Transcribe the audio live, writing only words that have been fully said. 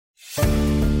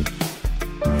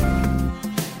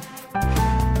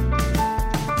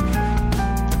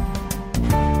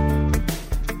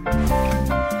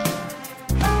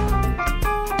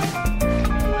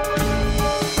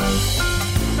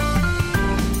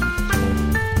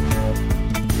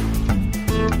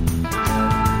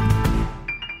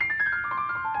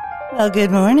Well,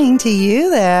 good morning to you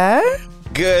there.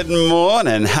 Good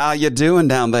morning. How you doing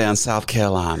down there in South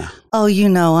Carolina? Oh,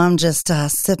 I'm just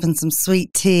sipping some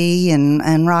sweet tea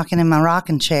and rocking in my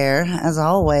rocking chair, as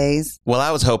always. Well,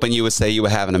 I was hoping you would say you were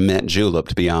having a mint julep,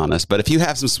 to be honest. But if you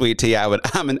have some sweet tea,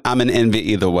 I'm an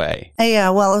envy either way.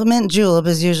 Yeah, well, a mint julep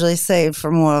is usually saved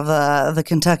for more of the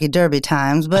Kentucky Derby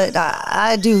times, but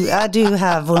I do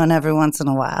have one every once in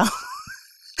a while.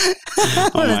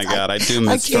 Oh my God, I do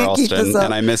miss Charleston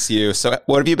and I miss you. So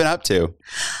what have you been up to?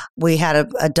 We had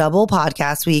a double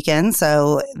podcast weekend,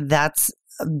 so that's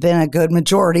been a good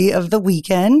majority of the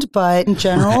weekend. But in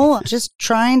general, just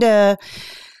trying to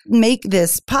make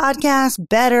this podcast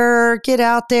better, get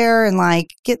out there and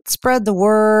spread the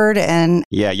word. And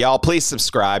yeah, y'all, please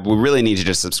subscribe. We really need you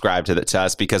to subscribe to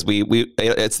us because we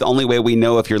it's the only way we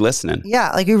know if you're listening.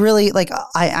 Yeah, we really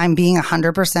I'm being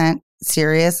 100%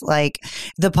 serious.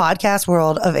 The podcast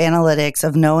world of analytics,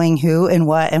 of knowing who and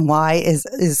what and why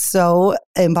is so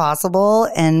impossible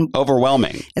and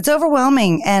overwhelming. It's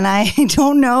overwhelming, and I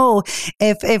don't know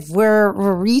if we're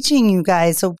reaching you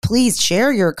guys. So please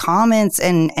share your comments,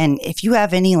 and if you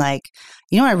have any what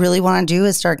I really want to do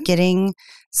is start getting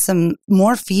some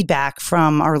more feedback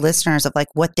from our listeners of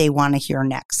what they want to hear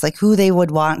next, who they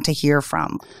would want to hear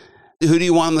from. Who do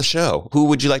you want on the show? Who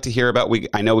would you like to hear about?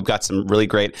 I know we've got some really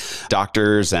great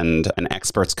doctors and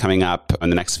experts coming up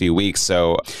in the next few weeks.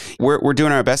 So we're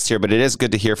doing our best here, but it is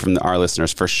good to hear from our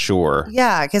listeners for sure.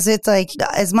 Yeah, because it's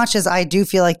as much as I do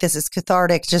feel like this is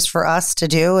cathartic just for us to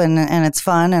do and it's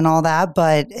fun and all that.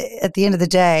 But at the end of the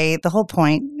day, the whole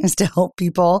point is to help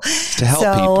people. To help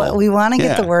people. So we want to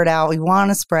get the word out. We want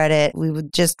to spread it. We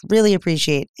would just really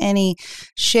appreciate any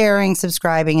sharing,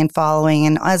 subscribing, and following.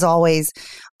 And as always,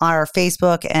 our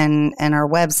Facebook and our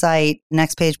website,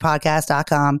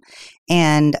 nextpagepodcast.com,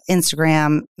 and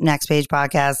Instagram, Next Page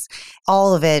Podcast.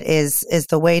 All of it is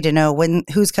the way to know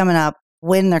who's coming up,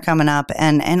 when they're coming up.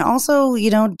 And also,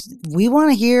 we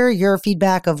want to hear your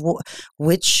feedback of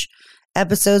which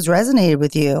episodes resonated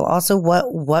with you. Also,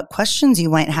 what questions you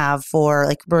might have for,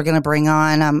 we're going to bring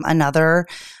on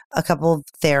a couple of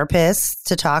therapists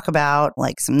to talk about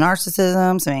some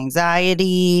narcissism, some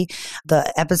anxiety.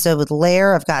 The episode with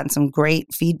Lair, I've gotten some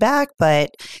great feedback,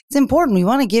 but it's important. We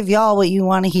want to give y'all what you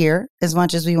want to hear as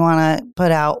much as we want to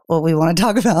put out what we want to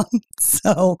talk about.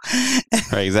 So,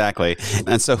 right, exactly.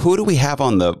 And so who do we have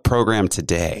on the program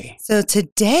today? So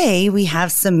today we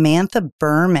have Samantha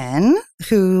Berman,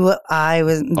 who I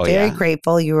was very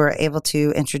grateful you were able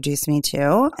to introduce me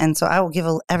to. And so I will give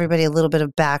everybody a little bit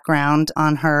of background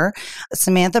on her.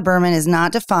 Samantha Berman is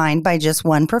not defined by just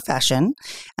one profession.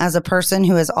 As a person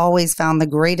who has always found the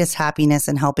greatest happiness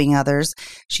in helping others,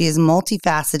 she is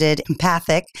multifaceted,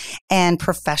 empathic, and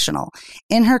professional.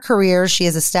 In her career, she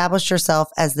has established herself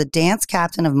as the dance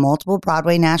captain of multiple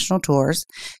Broadway national tours.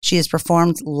 She has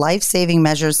performed life-saving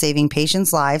measures saving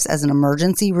patients' lives as an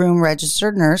emergency room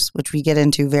registered nurse, which we get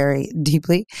into very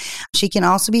deeply. She can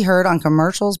also be heard on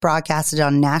commercials broadcasted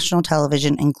on national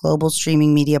television and global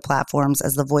streaming media platforms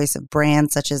as the voice of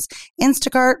brands such as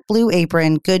Instacart, Blue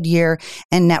Apron, Goodyear,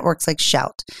 and networks like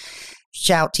Shout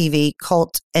TV,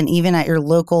 Cult, and even at your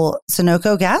local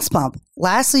Sunoco gas pump.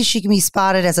 Lastly, she can be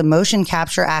spotted as a motion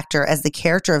capture actor as the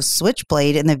character of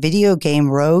Switchblade in the video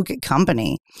game Rogue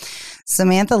Company.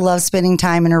 Samantha loves spending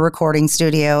time in her recording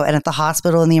studio and at the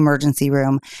hospital in the emergency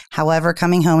room. However,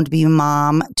 coming home to be a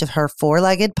mom to her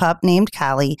four-legged pup named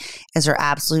Callie is her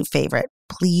absolute favorite.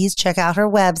 Please check out her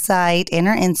website and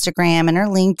her Instagram and her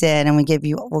LinkedIn, and we'll give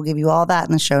you all that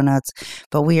in the show notes.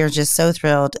 But we are just so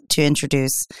thrilled to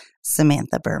introduce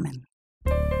Samantha Berman.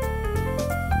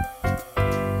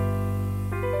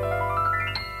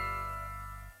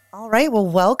 All right. Well,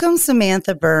 welcome,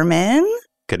 Samantha Berman.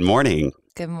 Good morning.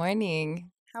 Good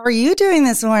morning. How are you doing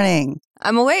this morning?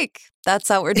 I'm awake. That's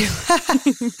how we're doing.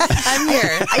 I'm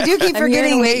here. I do keep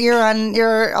forgetting that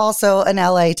you're also an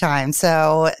LA time.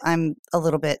 So I'm a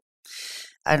little bit,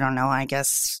 I don't know, I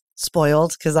guess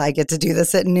spoiled because I get to do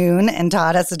this at noon and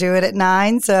Todd has to do it at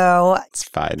 9. So it's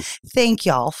fine. Thank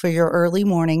y'all for your early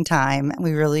morning time.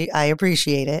 I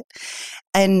appreciate it.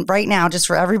 And right now, just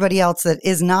for everybody else that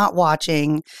is not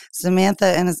watching,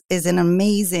 Samantha is an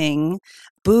amazing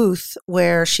booth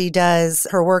where she does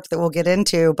her work that we'll get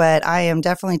into, but I am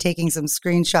definitely taking some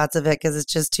screenshots of it because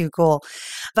it's just too cool.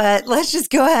 But let's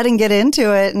just go ahead and get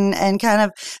into it and kind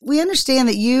of, we understand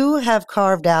that you have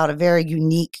carved out a very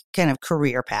unique kind of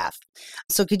career path.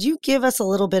 So could you give us a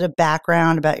little bit of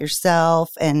background about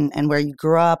yourself and where you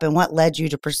grew up and what led you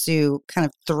to pursue kind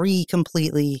of 3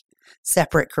 completely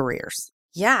separate careers?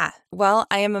 Yeah. Well,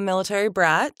 I am a military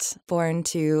brat, born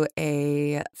to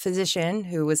a physician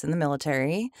who was in the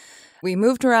military. We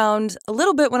moved around a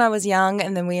little bit when I was young,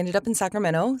 and then we ended up in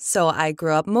Sacramento. So I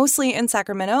grew up mostly in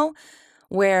Sacramento,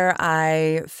 where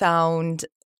I found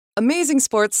amazing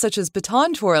sports such as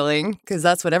baton twirling, because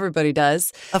that's what everybody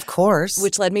does. Of course.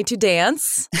 Which led me to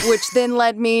dance, which then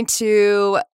led me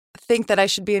to think that I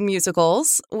should be in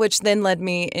musicals, which then led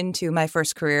me into my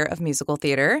first career of musical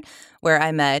theater, where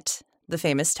I met the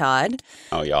famous Todd.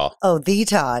 Oh, y'all. Oh, the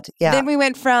Todd. Yeah. Then we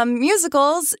went from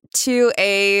musicals to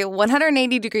a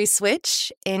 180-degree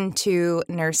switch into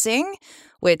nursing,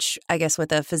 which I guess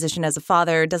with a physician as a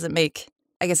father doesn't make,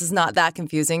 I guess it's not that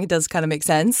confusing. It does kind of make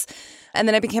sense. And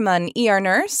then I became an ER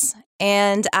nurse.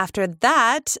 And after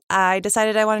that, I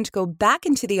decided I wanted to go back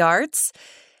into the arts.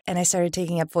 And I started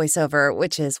taking up voiceover,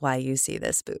 which is why you see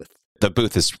this booth. The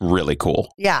booth is really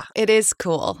cool. Yeah. It is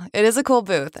cool. It is a cool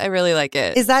booth. I really like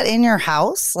it. Is that in your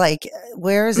house? Like,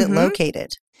 where is it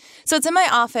located? So it's in my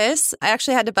office. I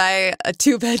actually had to buy a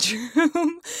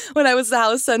 2-bedroom when I was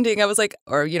house hunting. I was like,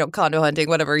 or, condo hunting,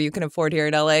 whatever you can afford here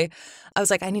in LA. I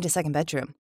was like, I need a second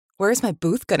bedroom. Where's my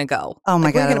booth going to go? Oh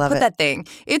my God, I love it. Where are you going to put that thing?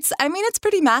 It's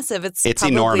pretty massive. It's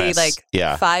probably enormous.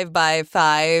 Like 5 by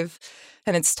 5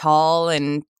 and it's tall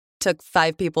and took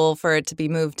 5 people for it to be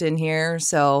moved in here.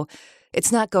 So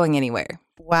it's not going anywhere.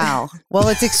 Wow. Well,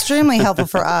 it's extremely helpful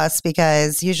for us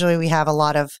because usually we have a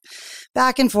lot of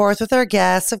back and forth with our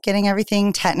guests of getting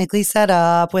everything technically set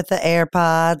up with the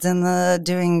AirPods and the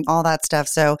doing all that stuff.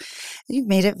 So you've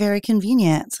made it very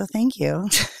convenient. So thank you.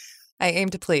 I aim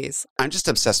to please. I'm just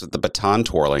obsessed with the baton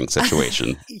twirling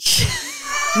situation.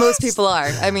 Most people are.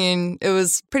 I mean, it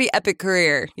was a pretty epic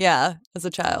career. Yeah, as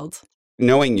a child.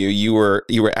 Knowing you were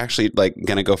actually like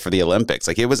going to go for the Olympics.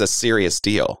 Like it was a serious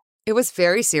deal. It was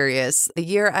very serious. The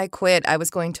year I quit, I was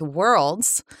going to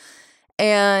Worlds.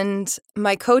 And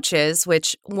my coaches,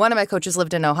 which one of my coaches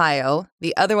lived in Ohio,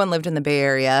 the other one lived in the Bay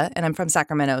Area, and I'm from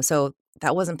Sacramento, so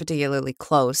that wasn't particularly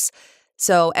close.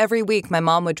 So every week, my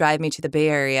mom would drive me to the Bay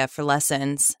Area for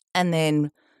lessons. And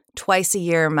then twice a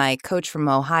year, my coach from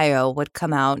Ohio would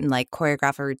come out and like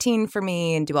choreograph a routine for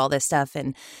me and do all this stuff.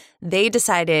 And they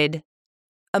decided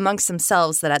amongst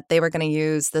themselves that they were going to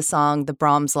use the song, the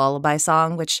Brahms Lullaby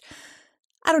song, which,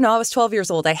 I don't know, I was 12 years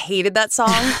old. I hated that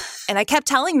song. And I kept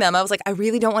telling them, I was like, I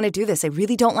really don't want to do this. I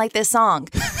really don't like this song.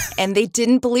 And they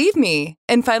didn't believe me.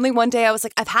 And finally, one day I was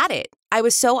like, I've had it. I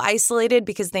was so isolated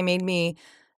because they made me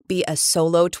be a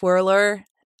solo twirler.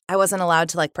 I wasn't allowed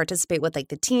to like participate with like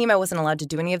the team. I wasn't allowed to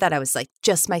do any of that. I was like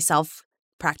just myself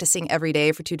practicing every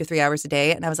day for 2 to 3 hours a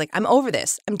day. And I was like, I'm over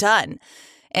this. I'm done.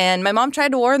 And my mom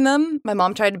tried to warn them. My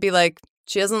mom tried to be like,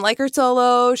 she doesn't like her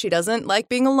solo. She doesn't like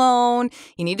being alone.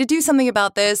 You need to do something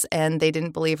about this. And they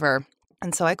didn't believe her.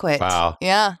 And so I quit. Wow.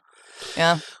 Yeah.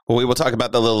 Yeah. Well, we will talk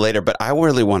about that a little later, but I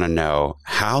really want to know,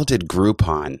 how did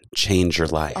Groupon change your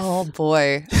life? Oh,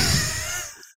 boy.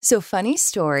 So funny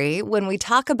story. When we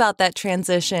talk about that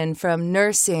transition from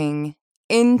nursing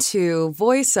into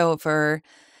voiceover,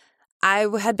 I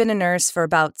had been a nurse for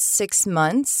about 6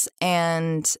 months,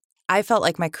 and I felt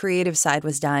like my creative side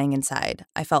was dying inside.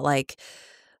 I felt like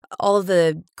all of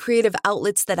the creative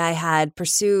outlets that I had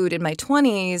pursued in my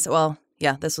 20s, well,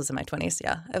 yeah, this was in my 20s.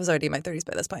 Yeah, I was already in my 30s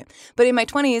by this point. But in my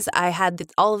 20s, I had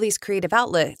all of these creative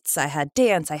outlets. I had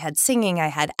dance, I had singing, I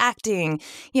had acting.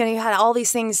 You had all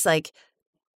these things like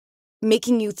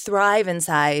making you thrive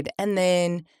inside. And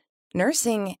then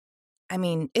nursing, I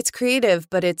mean, it's creative,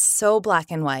 but it's so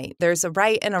black and white. There's a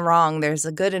right and a wrong. There's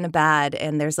a good and a bad.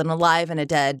 And there's an alive and a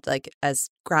dead, like as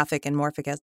graphic and morphic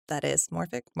as that is.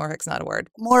 Morphic? Morphic's not a word.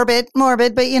 Morbid,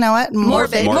 but you know what?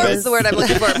 Morbid is the word I'm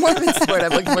looking for. Morbid is the word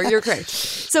I'm looking for. You're correct.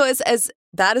 So as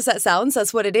bad as that sounds,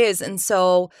 that's what it is. And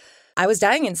so I was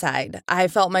dying inside. I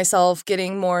felt myself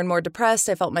getting more and more depressed.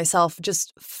 I felt myself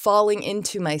just falling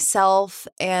into myself.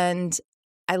 And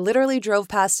I literally drove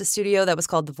past a studio that was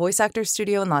called the Voice Actors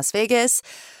Studio in Las Vegas.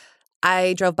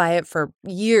 I drove by it for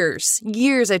years.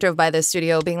 I drove by this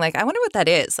studio being like, I wonder what that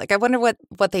is. Like, I wonder what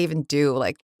they even do.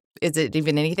 Like, is it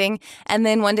even anything? And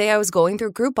then one day I was going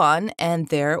through Groupon, and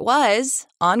there it was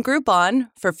on Groupon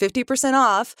for 50%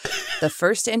 off, the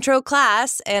first intro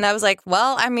class. And I was like,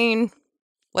 well, I mean,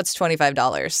 what's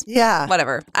 $25? Yeah.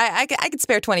 Whatever. I could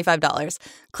spare $25.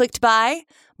 Clicked buy,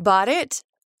 bought it,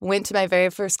 went to my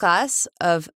very first class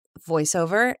of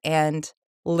voiceover, and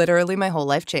literally my whole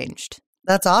life changed.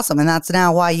 That's awesome. And that's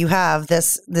now why you have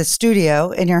this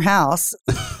studio in your house.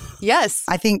 Yes.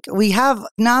 I think we have,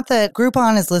 not that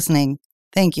Groupon is listening.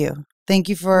 Thank you. Thank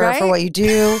you for what you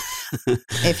do.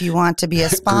 If you want to be a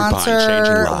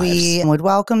sponsor, we would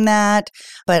welcome that,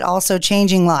 but also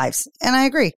changing lives. And I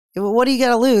agree. What do you got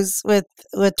to lose with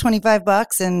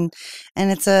 $25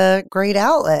 and it's a great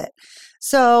outlet.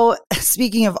 So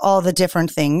speaking of all the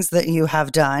different things that you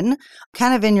have done,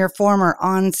 kind of in your former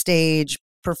onstage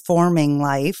performing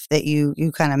life that you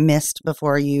kind of missed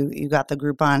before you got the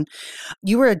group on,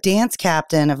 you were a dance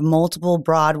captain of multiple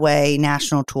Broadway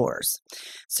national tours.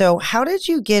 So how did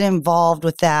you get involved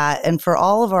with that? And for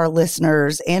all of our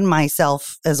listeners and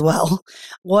myself as well,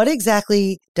 what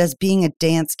exactly does being a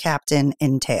dance captain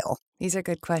entail? These are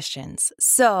good questions.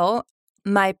 So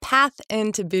my path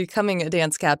into becoming a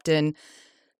dance captain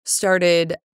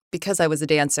started because I was a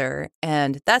dancer,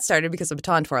 and that started because of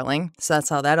baton twirling. So that's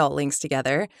how that all links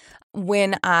together.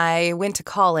 When I went to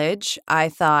college, I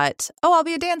thought, I'll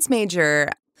be a dance major,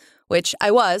 which I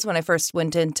was. When I first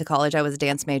went into college, I was a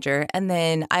dance major. And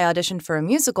then I auditioned for a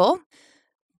musical.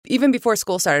 Even before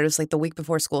school started, it was like the week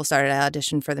before school started, I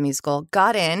auditioned for the musical,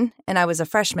 got in, and I was a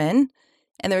freshman.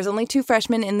 And there was only 2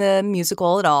 freshmen in the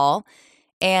musical at all.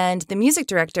 And the music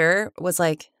director was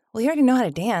like, well, you already know how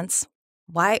to dance.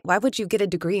 Why would you get a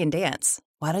degree in dance?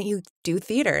 Why don't you do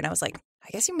theater? And I was like, I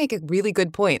guess you make a really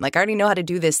good point. Like, I already know how to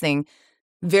do this thing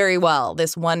very well,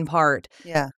 this one part.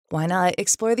 Yeah. Why not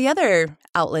explore the other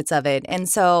outlets of it? And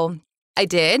so I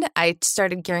did. I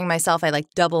started gearing myself. I like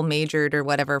double majored or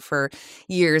whatever for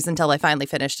years until I finally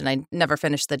finished, and I never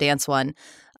finished the dance one.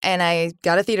 And I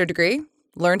got a theater degree,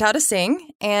 learned how to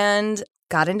sing, and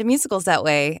got into musicals that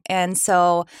way. And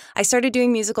so I started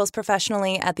doing musicals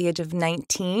professionally at the age of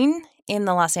 19 in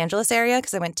the Los Angeles area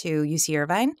because I went to UC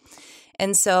Irvine.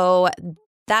 And so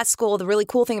that school, the really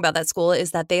cool thing about that school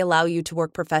is that they allow you to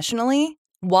work professionally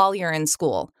while you're in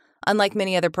school. Unlike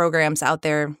many other programs out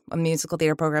there, musical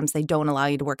theater programs, they don't allow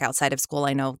you to work outside of school.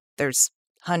 I know there's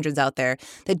hundreds out there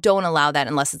that don't allow that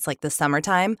unless it's like the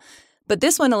summertime. But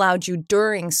this one allowed you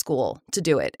during school to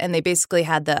do it. And they basically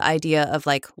had the idea of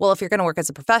like, well, if you're going to work as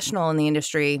a professional in the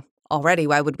industry already,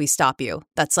 why would we stop you?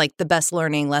 That's like the best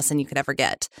learning lesson you could ever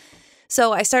get.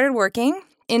 So I started working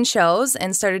in shows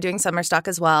and started doing summer stock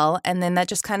as well. And then that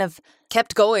just kind of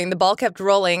kept going. The ball kept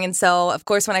rolling. And so, of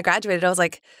course, when I graduated, I was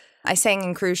like, I sang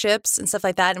in cruise ships and stuff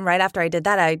like that. And right after I did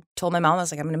that, I told my mom, I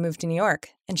was like, I'm going to move to New York.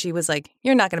 And she was like,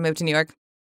 you're not going to move to New York.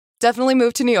 Definitely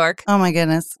move to New York. Oh, my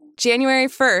goodness. January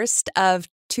 1st of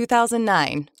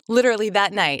 2009, literally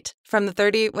that night, from the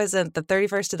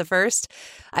 31st to the 1st,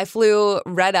 I flew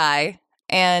red eye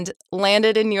and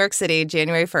landed in New York City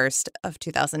January 1st of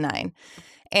 2009.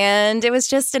 And it was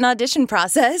just an audition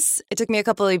process. It took me a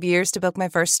couple of years to book my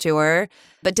first tour,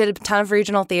 but did a ton of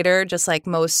regional theater, just like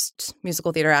most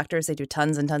musical theater actors. They do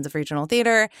tons and tons of regional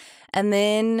theater. And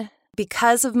then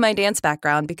because of my dance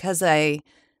background, because I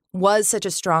was such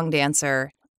a strong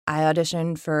dancer, I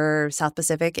auditioned for South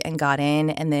Pacific and got in.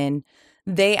 And then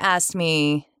they asked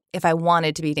me if I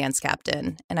wanted to be dance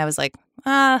captain. And I was like,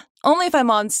 only if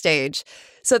I'm on stage.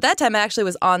 So at that time, I actually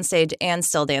was on stage and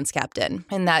still dance captain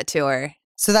in that tour.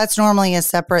 So that's normally a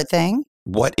separate thing?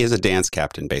 What is a dance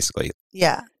captain, basically?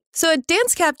 Yeah. So a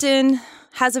dance captain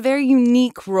has a very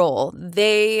unique role.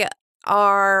 They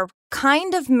are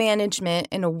kind of management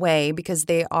in a way because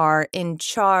they are in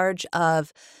charge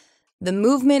of the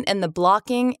movement and the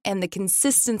blocking and the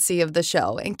consistency of the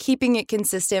show and keeping it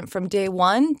consistent from day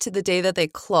one to the day that they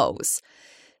close.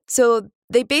 So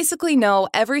they basically know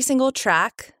every single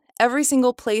track, every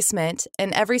single placement,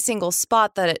 and every single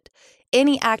spot that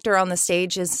any actor on the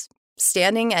stage is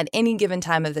standing at any given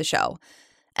time of the show.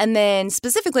 And then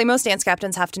specifically, most dance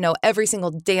captains have to know every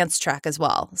single dance track as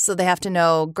well. So they have to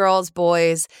know girls,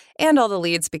 boys, and all the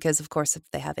leads because, of course, if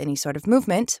they have any sort of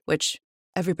movement, which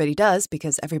everybody does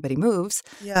because everybody moves,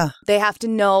 they have to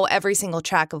know every single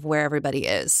track of where everybody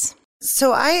is.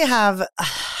 So I have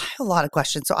a lot of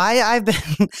questions. So I've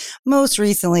been most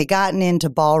recently gotten into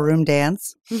ballroom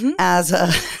dance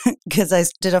because I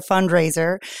did a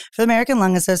fundraiser for the American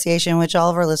Lung Association, which all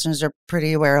of our listeners are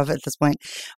pretty aware of at this point,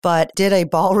 but did a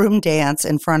ballroom dance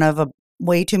in front of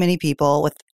way too many people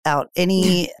without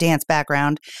any dance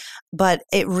background. But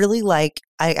it really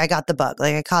I got the bug.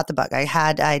 I caught the bug.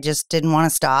 I just didn't want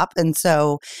to stop. And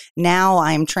so now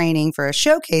I'm training for a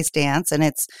showcase dance, and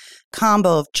it's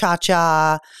combo of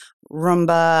cha-cha,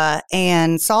 rumba,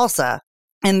 and salsa.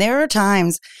 And there are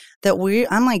times that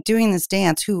I'm like doing this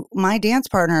dance who my dance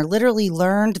partner literally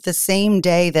learned the same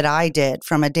day that I did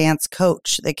from a dance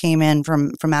coach that came in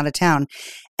from out of town.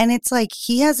 And it's like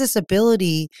he has this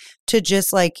ability to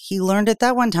just he learned it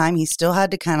that one time. He still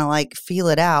had to kind of feel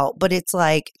it out. But it's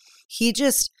like he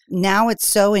just, now it's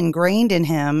so ingrained in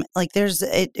him.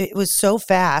 It was so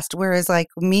fast. Whereas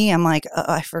me, I'm like,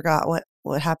 I forgot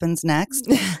what happens next?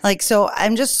 Like, so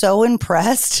I'm just so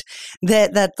impressed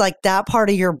that like that part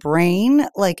of your brain,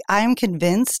 like I'm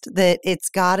convinced that it's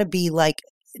got to be like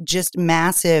just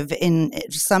massive in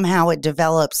somehow it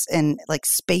develops in like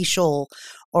spatial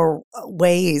or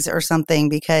ways or something,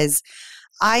 because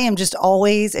I am just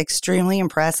always extremely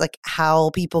impressed, like how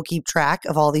people keep track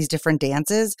of all these different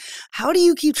dances. How do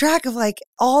you keep track of like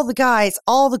all the guys,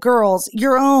 all the girls,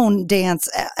 your own dance,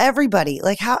 everybody?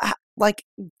 Like how like,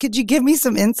 could you give me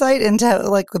some insight into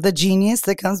like the genius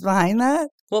that comes behind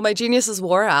that? Well, my genius is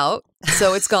wore out,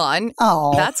 so it's gone.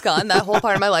 Oh, that's gone. That whole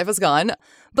part of my life was gone.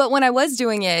 But when I was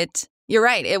doing it, you're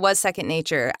right. It was second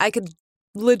nature. I could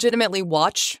legitimately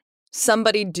watch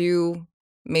somebody do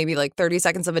maybe like 30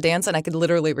 seconds of a dance and I could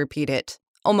literally repeat it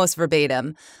almost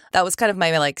verbatim. That was kind of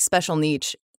my like special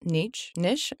niche?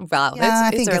 Wow, yeah,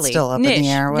 I think early. It's still up in the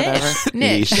air, whatever.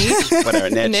 Niche. Whatever,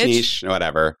 niche,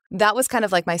 whatever. That was kind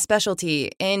of like my specialty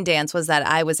in dance, was that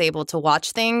I was able to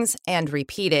watch things and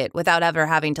repeat it without ever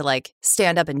having to like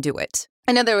stand up and do it.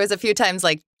 I know there was a few times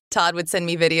like Todd would send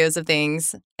me videos of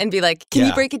things and be like, can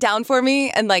you break it down for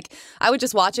me? And like, I would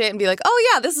just watch it and be like,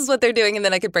 oh yeah, this is what they're doing. And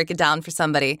then I could break it down for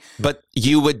somebody. But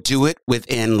you would do it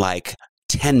within like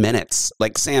 10 minutes.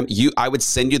 Like, Sam, I would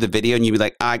send you the video and you'd be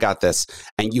like, I got this.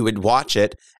 And you would watch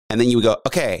it. And then you would go,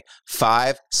 okay,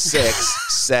 5, 6,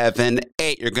 7,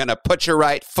 8. You're going to put your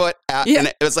right foot out. Yeah. And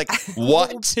it was like,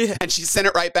 what? And she sent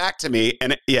it right back to me.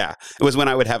 And it was when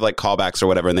I would have like callbacks or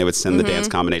whatever, and they would send the dance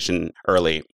combination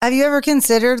early. Have you ever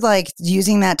considered like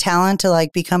using that talent to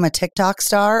like become a TikTok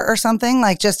star or something?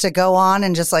 Like just to go on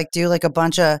and just like do like a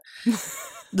bunch of...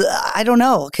 I don't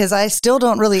know, because I still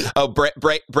don't really... Oh,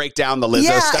 break down the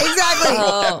Lizzo stuff. Yeah,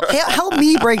 exactly. Help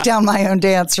me break down my own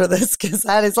dance for this, because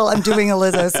that is all. I'm doing a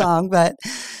Lizzo song, but...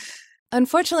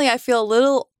 Unfortunately, I feel a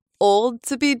little old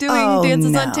to be doing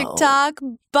dances on TikTok,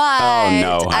 but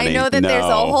I know that there's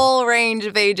a whole range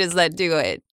of ages that do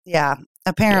it. Yeah.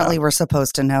 Apparently, we're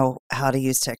supposed to know how to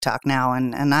use TikTok now,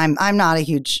 and I'm not a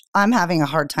huge... I'm having a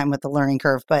hard time with the learning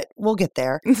curve, but we'll get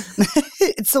there.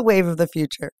 It's the wave of the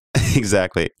future.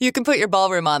 Exactly. You can put your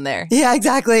ballroom on there. Yeah,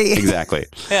 exactly. Exactly.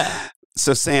 Yeah.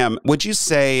 So, Sam, would you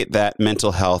say that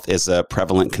mental health is a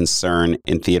prevalent concern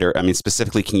in theater? I mean,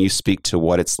 specifically, can you speak to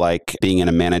what it's like being in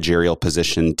a managerial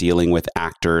position, dealing with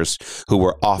actors who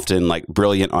were often like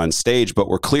brilliant on stage, but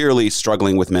were clearly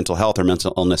struggling with mental health or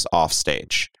mental illness off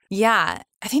stage? Yeah,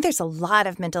 I think there's a lot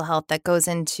of mental health that goes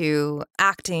into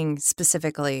acting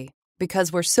specifically,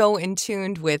 because we're so in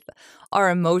tune with our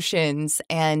emotions,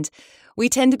 and we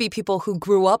tend to be people who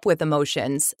grew up with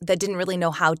emotions that didn't really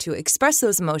know how to express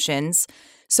those emotions.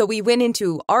 So we went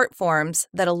into art forms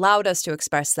that allowed us to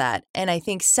express that. And I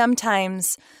think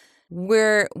sometimes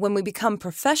when we become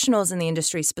professionals in the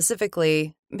industry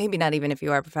specifically, maybe not even if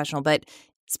you are a professional, but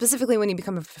specifically when you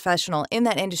become a professional in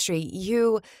that industry,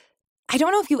 I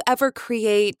don't know if you ever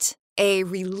create a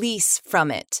release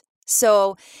from it.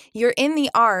 So you're in the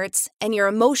arts and you're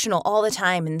emotional all the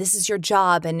time, and this is your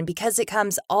job. And because it's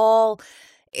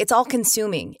all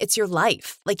consuming. It's your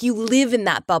life. Like you live in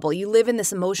that bubble. You live in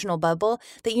this emotional bubble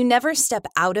that you never step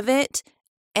out of it.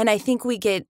 And I think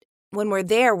when we're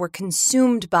there, we're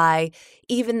consumed by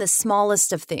even the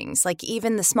smallest of things, like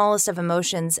even the smallest of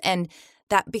emotions. And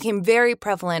that became very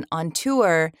prevalent on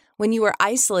tour when you were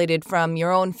isolated from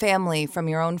your own family, from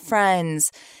your own friends,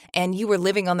 and you were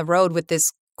living on the road with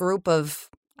this group of,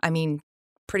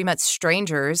 pretty much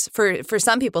strangers. For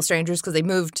some people, strangers because they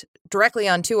moved directly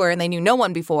on tour and they knew no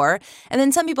one before. And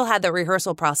then some people had the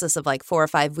rehearsal process of like 4 or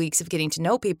 5 weeks of getting to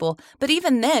know people. But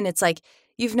even then, it's like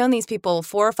you've known these people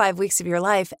 4 or 5 weeks of your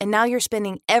life, and now you're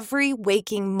spending every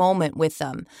waking moment with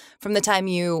them, from the time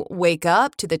you wake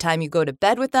up to the time you go to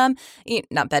bed with them.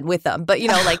 Not bed with them, but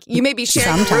like you may be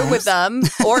sharing a room with them,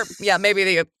 or maybe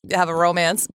they have a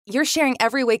romance. You're sharing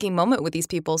every waking moment with these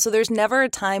people. So there's never a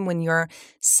time when you're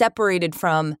separated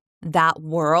from that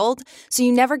world. So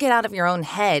you never get out of your own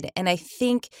head. And I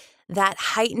think that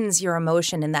heightens your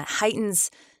emotion, and that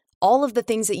heightens all of the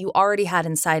things that you already had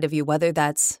inside of you, whether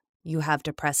that's you have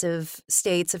depressive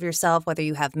states of yourself, whether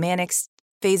you have manic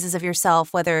phases of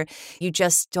yourself, whether you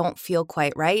just don't feel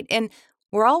quite right. And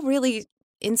we're all really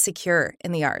insecure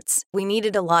in the arts. We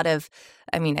needed a lot of,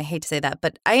 I hate to say that,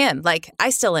 but I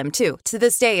still am too. To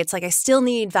this day, it's like I still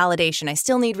need validation. I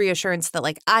still need reassurance that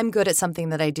like I'm good at something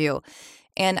that I do.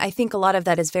 And I think a lot of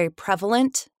that is very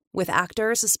prevalent with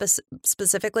actors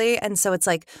specifically. And so it's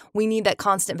like we need that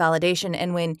constant validation.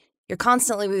 And when you're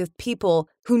constantly with people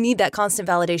who need that constant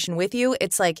validation with you,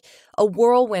 it's like a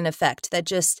whirlwind effect that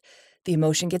just the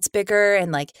emotion gets bigger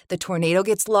and like the tornado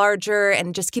gets larger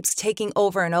and just keeps taking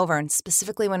over and over. And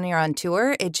specifically when you're on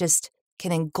tour, it just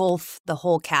can engulf the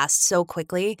whole cast so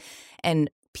quickly, and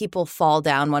people fall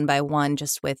down one by one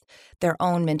just with their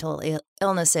own mental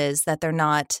illnesses that they're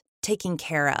not taking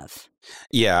care of.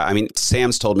 Yeah, I mean,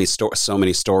 Sam's told me so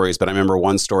many stories, but I remember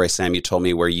one story, Sam, you told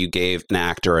me where you gave an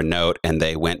actor a note and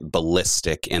they went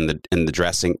ballistic in the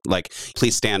dressing, like,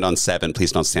 please stand on 7,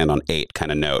 please don't stand on 8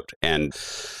 kind of note. And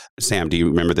Sam, do you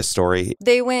remember this story?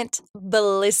 They went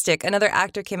ballistic. Another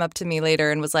actor came up to me later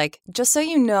and was like, just so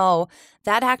you know,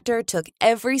 that actor took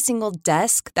every single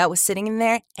desk that was sitting in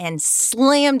there and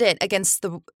slammed it against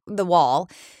the wall.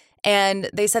 And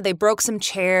they said they broke some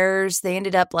chairs. They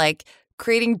ended up like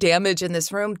creating damage in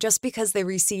this room just because they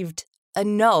received a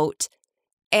note.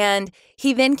 And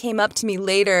he then came up to me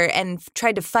later and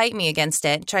tried to fight me against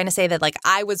it, trying to say that like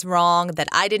I was wrong, that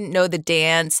I didn't know the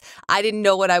dance, I didn't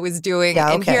know what I was doing. Yeah,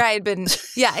 okay. And here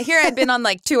I had been on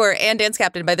like tour and dance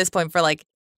captain by this point for like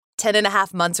 10 and a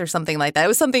half months or something like that. It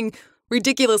was something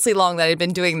ridiculously long that I'd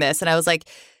been doing this. And I was like,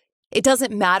 it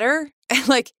doesn't matter.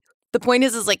 Like, the point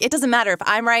is like, it doesn't matter if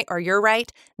I'm right or you're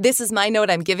right. This is my note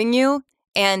I'm giving you.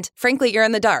 And frankly, you're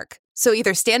in the dark. So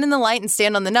either stand in the light and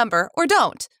stand on the number or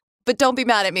don't. But don't be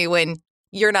mad at me when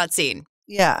you're not seen.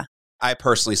 Yeah. I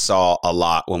personally saw a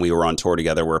lot when we were on tour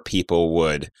together where people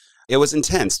it was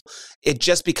intense. It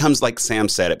just becomes, like Sam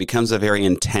said, it becomes a very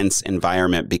intense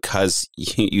environment because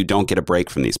you don't get a break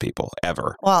from these people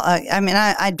ever. Well, I mean,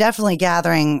 I definitely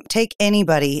take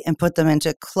anybody and put them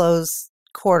into close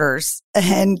quarters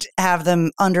and have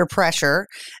them under pressure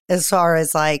as far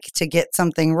as like to get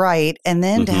something right, and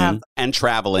then to have and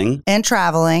traveling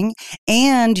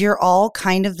and you're all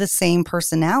kind of the same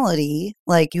personality,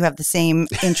 like you have the same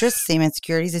interests, same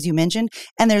insecurities as you mentioned,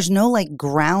 and there's no like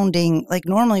grounding, like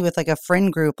normally with like a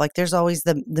friend group, like there's always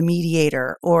the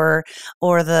mediator or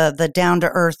the down to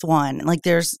earth one, like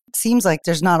seems like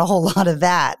there's not a whole lot of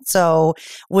that. So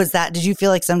did you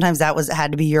feel like sometimes that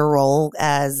had to be your role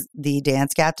as the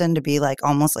dance captain, to be like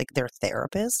almost like their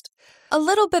therapist? A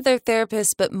little bit their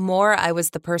therapist, but more I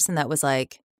was the person that was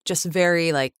like just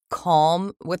very like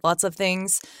calm with lots of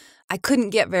things. I couldn't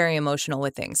get very emotional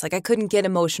with things. Like I couldn't get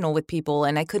emotional with people,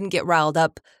 and I couldn't get riled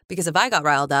up, because if I got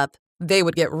riled up, they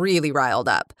would get really riled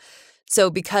up. So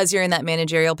because you're in that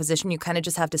managerial position, you kind of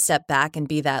just have to step back and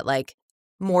be that like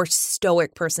more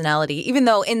stoic personality, even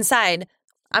though inside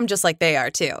I'm just like they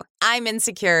are too. I'm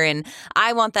insecure and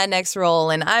I want that next role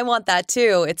and I want that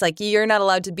too. It's like you're not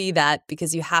allowed to be that,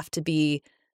 because you have to be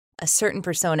a certain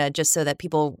persona just so that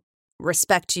people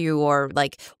respect you or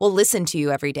like will listen to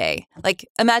you every day. Like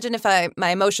imagine if my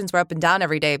emotions were up and down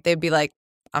every day, they'd be like,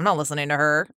 I'm not listening to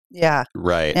her. Yeah.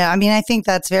 Right. Yeah. I mean, I think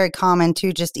that's very common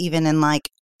too, just even in like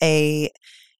a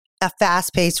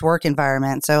fast-paced work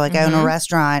environment. So like I own a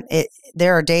restaurant,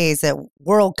 there are days that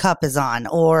World Cup is on,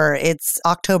 or it's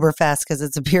Oktoberfest because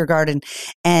it's a beer garden.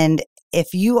 And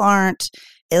if you aren't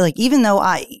like, even though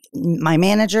my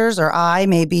managers or I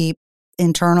may be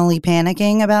internally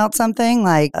panicking about something,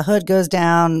 like a hood goes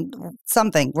down,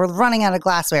 something, we're running out of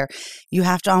glassware, you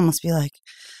have to almost be like,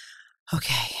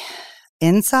 okay,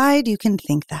 inside, you can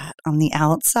think that. On the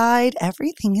outside,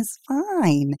 everything is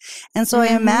fine. And so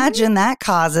I imagine that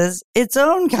causes its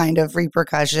own kind of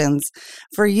repercussions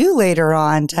for you later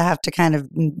on to have to kind of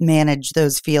manage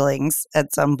those feelings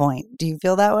at some point. Do you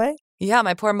feel that way? Yeah,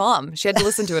 my poor mom. She had to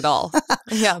listen to it all.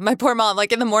 Yeah, my poor mom.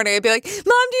 Like in the morning, I'd be like, Mom,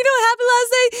 do you know what happened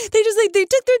last night? They just like, they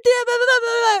took their dad, blah, blah,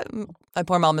 blah, blah. My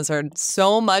poor mom has heard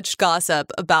so much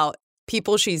gossip about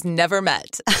people she's never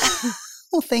met.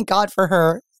 Well, thank God for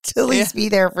her to at least be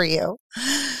there for you.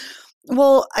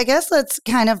 Well, I guess let's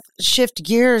kind of shift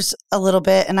gears a little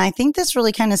bit. And I think this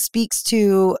really kind of speaks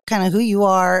to kind of who you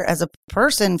are as a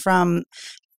person.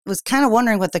 Was kind of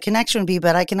wondering what the connection would be,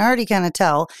 but I can already kind of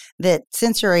tell that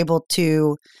since you're able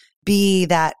to be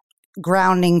that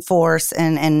grounding force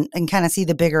and kind of see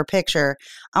the bigger picture,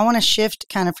 I want to shift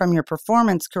kind of from your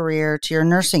performance career to your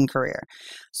nursing career.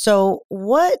 So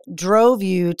what drove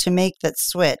you to make that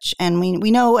switch? And we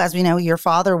know, as we know, your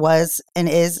father was and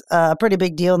is a pretty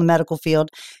big deal in the medical field.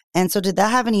 And so did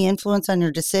that have any influence on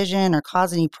your decision or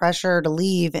cause any pressure to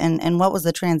leave? And what was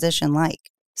the transition like?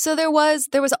 So there was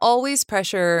always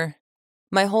pressure.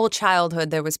 My whole childhood,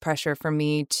 there was pressure for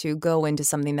me to go into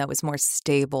something that was more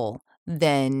stable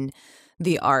than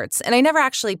the arts. And I never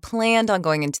actually planned on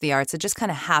going into the arts. It just kind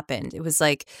of happened. It was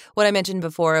like what I mentioned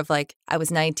before of like, I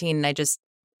was 19 and I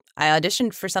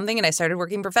auditioned for something and I started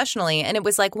working professionally. And it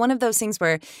was like one of those things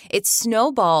where it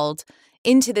snowballed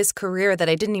into this career that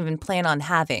I didn't even plan on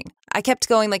having. I kept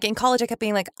going, like in college, I kept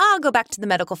being like, I'll go back to the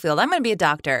medical field. I'm going to be a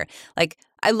doctor. Like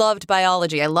I loved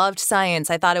biology. I loved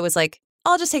science. I thought it was like,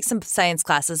 I'll just take some science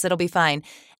classes. It'll be fine.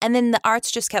 And then the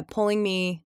arts just kept pulling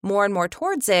me more and more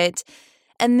towards it.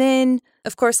 And then,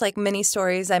 of course, like many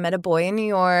stories, I met a boy in New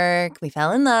York. We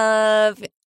fell in love.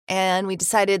 And we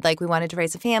decided like we wanted to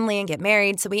raise a family and get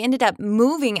married. So we ended up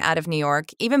moving out of New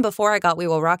York. Even before I got We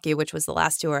Will Rock You, which was the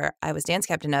last tour I was dance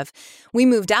captain of, we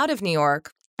moved out of New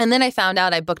York. And then I found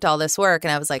out I booked all this work.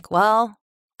 And I was like, well,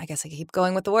 I guess I keep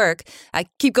going with the work. I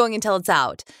keep going until it's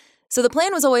out. So the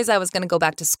plan was always I was going to go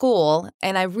back to school.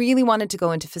 And I really wanted to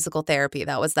go into physical therapy.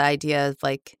 That was the idea of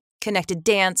like connected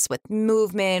dance with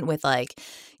movement, with like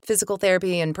physical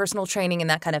therapy and personal training and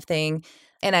that kind of thing.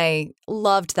 And I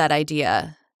loved that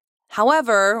idea.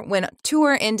 However, when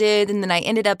tour ended and then I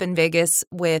ended up in Vegas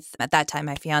with, at that time,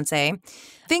 my fiance,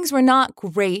 things were not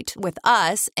great with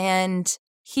us. And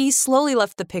he slowly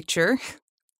left the picture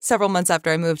several months after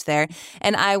I moved there.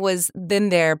 And I was then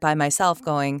there by myself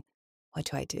going, what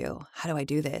do I do? How do I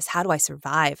do this? How do I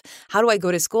survive? How do I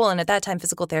go to school? And at that time,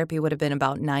 physical therapy would have been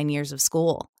about 9 years of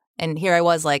school. And here I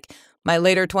was like my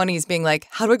later 20s being like,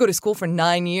 how do I go to school for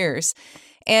 9 years?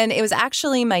 And it was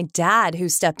actually my dad who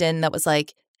stepped in that was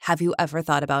like, have you ever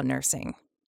thought about nursing?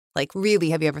 Like,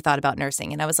 really, have you ever thought about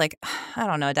nursing? And I was like, I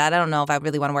don't know, Dad. I don't know if I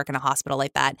really want to work in a hospital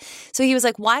like that. So he was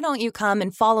like, why don't you come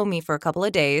and follow me for a couple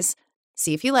of days,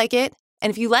 see if you like it. And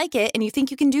if you like it and you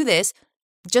think you can do this,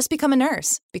 just become a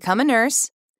nurse. Become a nurse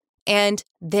and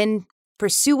then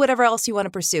pursue whatever else you want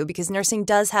to pursue, because nursing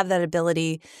does have that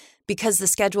ability, because the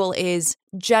schedule is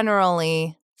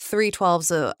generally 3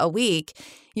 12s a week.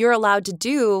 You're allowed to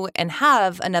do and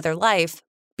have another life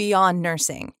beyond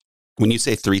nursing. When you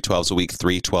say 3 12s a week,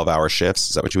 3 12-hour shifts,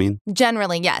 is that what you mean?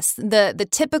 Generally, yes. The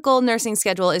typical nursing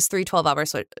schedule is 3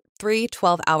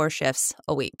 12-hour shifts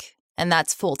a week. And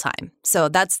that's full time. So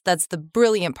that's the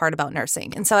brilliant part about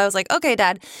nursing. And so I was like, okay,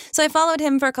 Dad. So I followed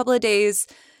him for a couple of days.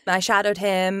 I shadowed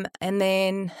him. And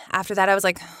then after that, I was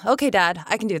like, okay, Dad,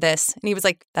 I can do this. And he was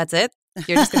like, that's it?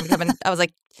 You're just going to become I was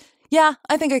like, yeah,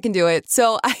 I think I can do it.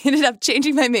 So I ended up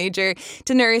changing my major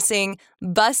to nursing,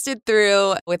 busted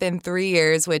through within 3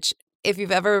 years, which if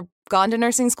you've ever gone to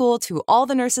nursing school, to all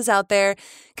the nurses out there,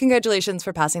 congratulations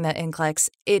for passing that NCLEX.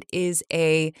 It is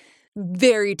a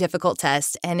very difficult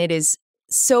test and it is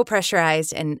so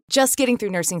pressurized, and just getting through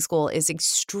nursing school is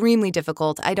extremely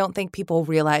difficult. I don't think people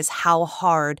realize how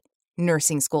hard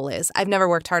nursing school is. I've never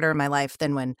worked harder in my life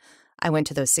than when I went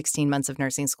to those 16 months of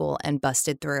nursing school and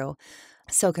busted through.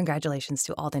 So congratulations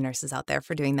to all the nurses out there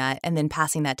for doing that and then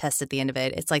passing that test at the end of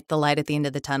it. It's like the light at the end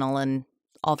of the tunnel and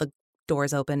all the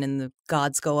doors open and the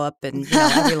gods go up and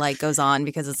every light goes on,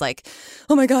 because it's like,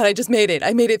 oh my God, I just made it.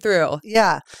 I made it through.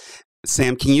 Yeah.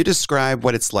 Sam, can you describe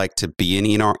what it's like to be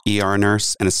an ER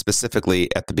nurse, and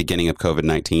specifically at the beginning of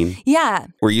COVID-19? Yeah.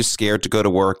 Were you scared to go to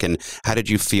work, and how did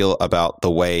you feel about the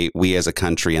way we as a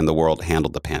country and the world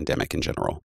handled the pandemic in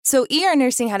general? So ER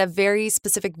nursing had a very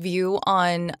specific view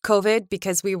on COVID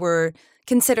because we were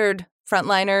considered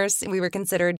frontliners. We were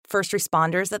considered first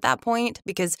responders at that point,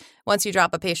 because once you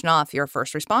drop a patient off, you're a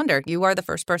first responder. You are the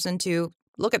first person to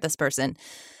look at this person.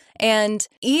 And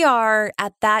ER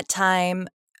at that time,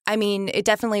 I mean, it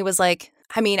definitely was like,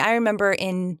 I remember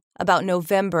in about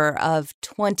November of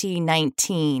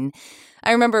 2019,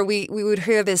 I remember we would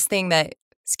hear this thing that,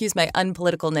 excuse my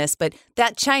unpoliticalness, but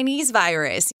that Chinese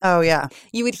virus. Oh, yeah.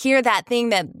 You would hear that thing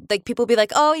that like people would be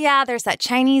like, oh, yeah, there's that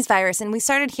Chinese virus. And we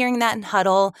started hearing that in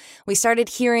Huddle. We started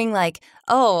hearing like,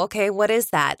 oh, okay, what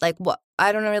is that? Like, what?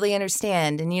 I don't really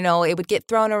understand. And, it would get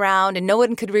thrown around and no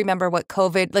one could remember what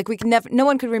COVID, like no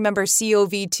one could remember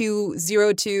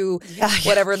COV202,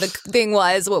 whatever the thing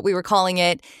was, what we were calling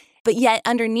it. But yet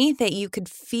underneath it, you could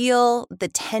feel the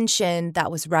tension that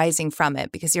was rising from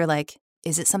it, because you're like,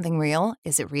 is it something real?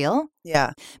 Is it real?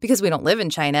 Yeah. Because we don't live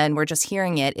in China and we're just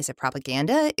hearing it. Is it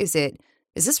propaganda? Is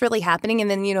this really happening?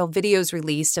 And then, videos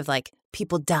released of like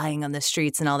people dying on the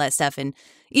streets and all that stuff. And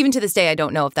even to this day, I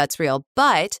don't know if that's real,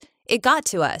 but it got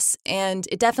to us. And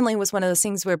it definitely was one of those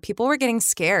things where people were getting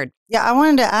scared. Yeah, I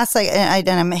wanted to ask,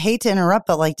 and I hate to interrupt,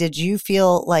 but like, did you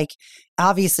feel like,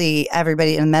 obviously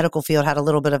everybody in the medical field had a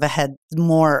little bit of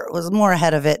was more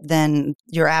ahead of it than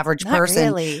your average person.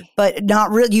 Not really. But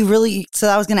not really, so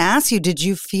I was going to ask you, did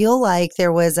you feel like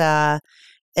there was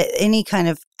any kind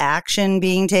of action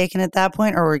being taken at that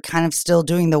point, or were we kind of still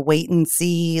doing the wait and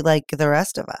see like the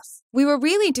rest of us? We were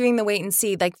really doing the wait and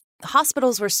see. Like,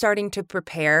 hospitals were starting to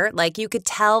prepare. Like, you could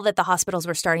tell that the hospitals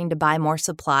were starting to buy more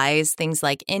supplies, things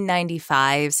like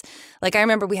N95s. Like, I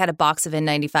remember we had a box of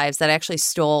N95s that I actually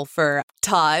stole for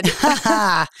Todd.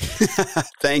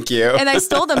 Thank you. And I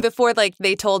stole them before, like,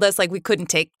 they told us, like, we couldn't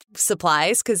take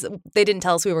supplies because they didn't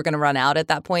tell us we were going to run out at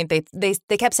that point.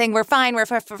 They kept saying, we're fine, we're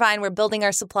fine, we're building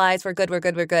our supplies, we're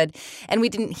good. And we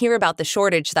didn't hear about the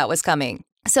shortage that was coming.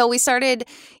 So we started,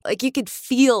 like, you could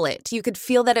feel it. You could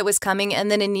feel that it was coming.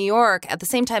 And then in New York, at the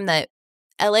same time that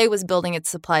LA was building its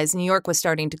supplies, New York was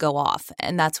starting to go off.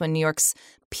 And that's when New York's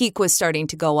peak was starting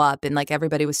to go up and like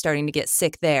everybody was starting to get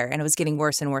sick there and it was getting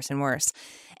worse and worse and worse.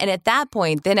 And at that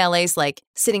point, then LA's like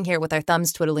sitting here with our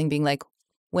thumbs twiddling, being like,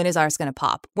 when is ours going to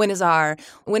pop? When is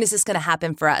this going to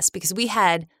happen for us? Because we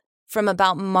had from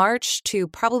about March to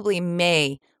probably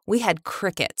May, we had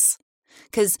crickets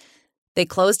because they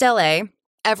closed LA.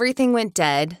 Everything went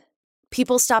dead.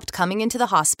 People stopped coming into the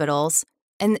hospitals.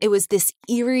 And it was this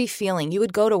eerie feeling. You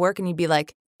would go to work and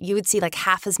you would see like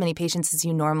half as many patients as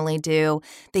you normally do.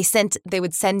 They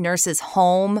would send nurses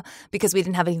home because we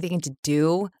didn't have anything to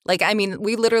do. Like, I mean,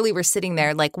 we literally were sitting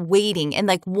there like waiting, and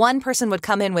like one person would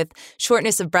come in with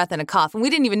shortness of breath and a cough, and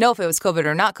we didn't even know if it was COVID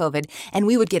or not COVID. And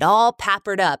we would get all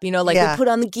peppered up, we'd put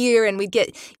on the gear and we'd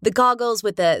get the goggles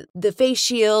with the face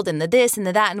shield and the this and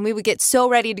the that, and we would get so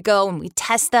ready to go and we'd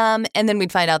test them, and then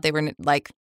we'd find out they were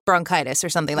like bronchitis or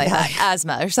something like that,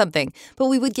 asthma or something. But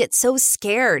we would get so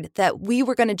scared that we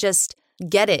were going to just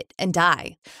get it and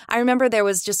die. I remember there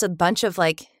was just a bunch of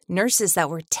like nurses that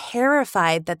were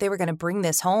terrified that they were going to bring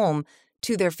this home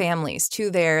to their families, to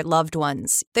their loved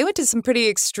ones. They went to some pretty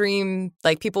extreme,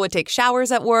 like people would take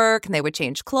showers at work and they would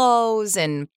change clothes.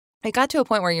 And it got to a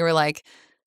point where you were like,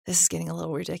 this is getting a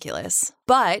little ridiculous.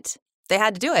 But they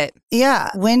had to do it. Yeah.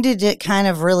 When did it kind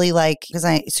of really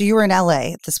so you were in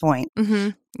LA at this point. Mm-hmm.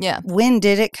 Yeah. When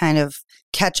did it kind of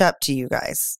catch up to you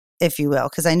guys, if you will?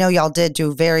 Because I know y'all did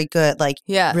do very good,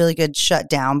 really good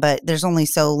shutdown, but there's only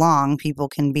so long people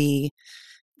can be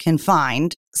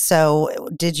confined. So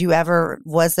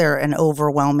was there an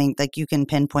overwhelming, like you can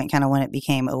pinpoint kind of when it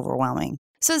became overwhelming?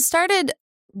 So it started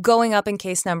going up in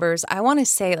case numbers. I want to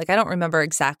say, I don't remember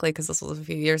exactly because this was a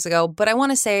few years ago, but I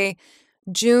want to say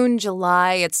June,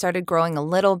 July, it started growing a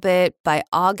little bit. By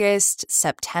August,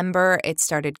 September, it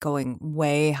started going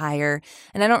way higher.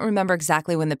 And I don't remember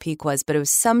exactly when the peak was, but it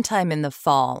was sometime in the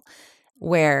fall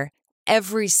where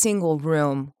every single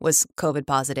room was COVID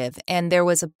positive. And there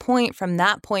was a point from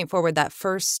that point forward, that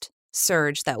first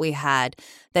surge that we had,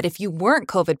 that if you weren't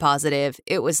COVID positive,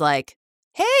 it was like,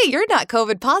 hey, you're not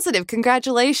COVID positive.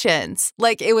 Congratulations.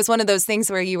 Like, it was one of those things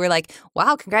where you were like,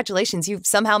 wow, congratulations. You've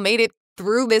somehow made it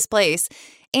through this place.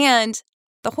 And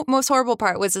the most horrible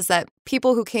part was that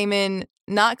people who came in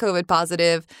not COVID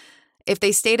positive, if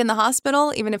they stayed in the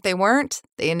hospital, even if they weren't,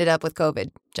 they ended up with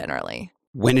COVID generally.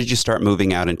 When did you start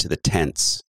moving out into the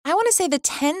tents? I want to say the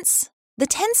tents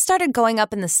started going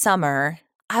up in the summer.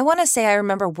 I want to say I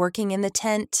remember working in the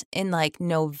tent in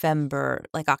November,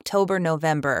 October,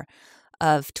 November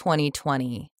of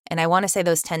 2020. And I want to say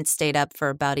those tents stayed up for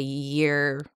about a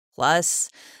year plus.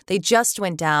 They just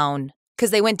went down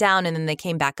because they went down and then they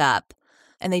came back up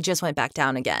and they just went back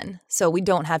down again. So we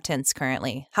don't have tents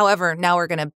currently. However, now we're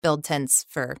going to build tents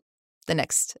for the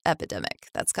next epidemic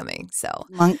that's coming. So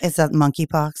is that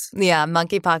monkeypox? Yeah,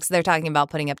 monkeypox. They're talking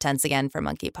about putting up tents again for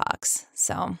monkeypox.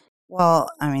 So, well,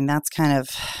 I mean,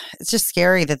 it's just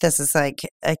scary that this is like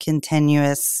a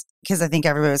continuous, because I think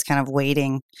everybody was kind of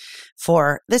waiting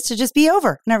for this to just be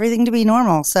over and everything to be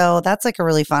normal. So that's like a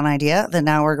really fun idea that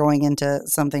now we're going into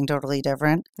something totally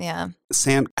different. Yeah.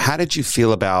 Sam, how did you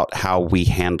feel about how we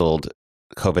handled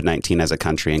COVID-19 as a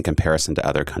country in comparison to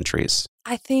other countries?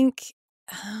 I think,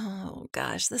 oh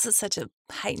gosh, this is such a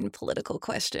heightened political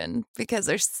question because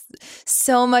there's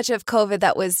so much of COVID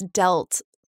that was dealt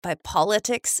by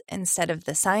politics instead of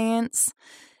the science.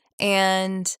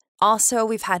 And also,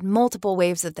 we've had multiple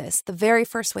waves of this. The very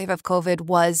first wave of COVID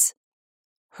was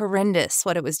horrendous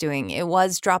what it was doing. It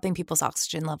was dropping people's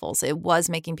oxygen levels. It was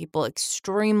making people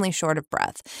extremely short of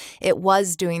breath. It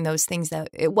was doing all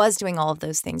of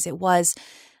those things. It was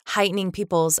heightening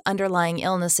people's underlying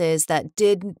illnesses that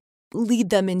did lead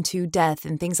them into death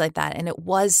and things like that. And it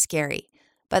was scary.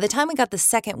 By the time we got the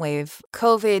second wave,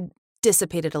 COVID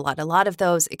dissipated a lot. A lot of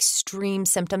those extreme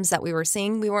symptoms that we weren't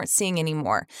seeing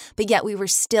anymore. But yet we were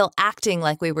still acting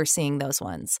like we were seeing those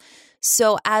ones.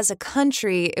 So as a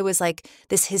country, it was like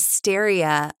this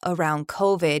hysteria around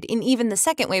COVID. And even the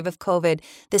second wave of COVID,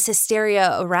 this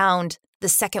hysteria around the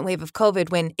second wave of COVID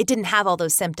when it didn't have all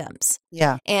those symptoms.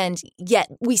 Yeah. And yet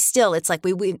it's like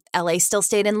LA still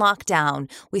stayed in lockdown.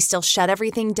 We still shut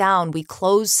everything down. We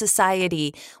closed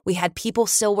society. We had people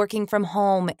still working from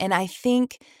home. And I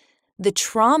think the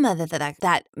trauma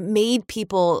that made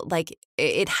people, like,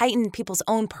 it heightened people's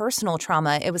own personal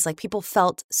trauma. It was like people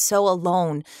felt so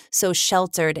alone, so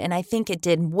sheltered. And I think it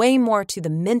did way more to the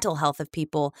mental health of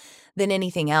people than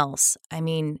anything else. I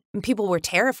mean, people were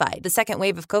terrified. The second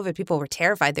wave of COVID, people were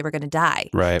terrified they were going to die.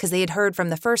 Right. Because they had heard from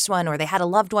the first one or they had a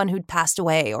loved one who'd passed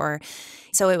away. Or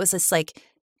so it was this like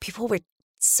people were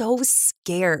so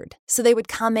scared. So they would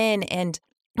come in, and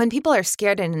when people are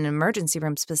scared in an emergency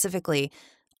room specifically,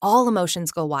 all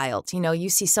emotions go wild. You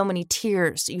see so many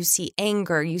tears, you see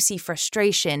anger, you see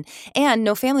frustration, and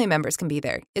no family members can be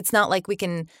there. It's not like we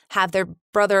can have their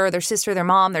brother, their sister, their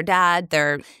mom, their dad,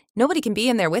 nobody can be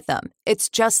in there with them. It's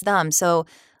just them. So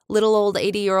little old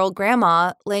 80-year-old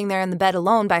grandma laying there in the bed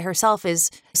alone by herself is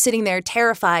sitting there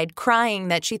terrified, crying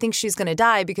that she thinks she's going to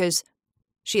die because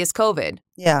she has COVID.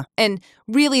 Yeah. And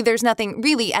really, there's nothing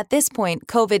really at this point.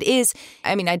 COVID is,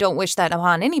 I don't wish that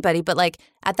upon anybody, but like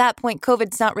at that point,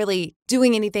 COVID's not really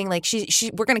doing anything. Like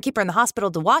we're going to keep her in the hospital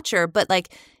to watch her, but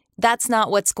like that's not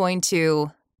what's going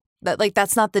to,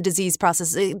 that's not the disease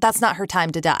process. That's not her time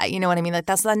to die. You know what I mean? Like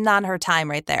that's not her time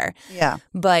right there. Yeah.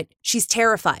 But she's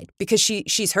terrified because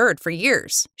she's heard for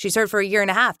years. She's heard for a year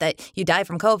and a half that you die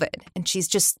from COVID, and she's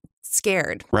just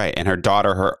scared. Right. And her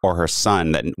daughter or her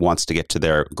son that wants to get to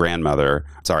their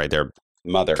their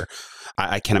mother.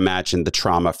 I can imagine the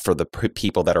trauma for the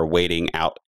people that are waiting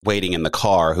in the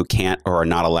car who can't or are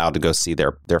not allowed to go see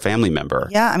their family member.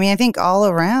 Yeah. I think all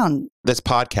around. This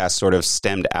podcast sort of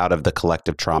stemmed out of the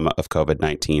collective trauma of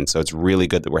COVID-19. So it's really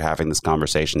good that we're having this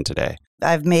conversation today.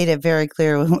 I've made it very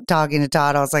clear when talking to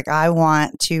Todd. I was like, I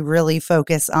want to really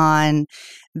focus on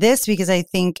this because I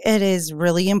think it is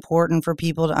really important for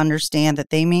people to understand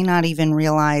that they may not even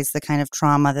realize the kind of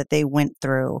trauma that they went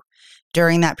through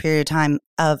during that period of time,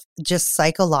 of just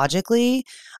psychologically,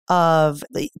 of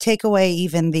take away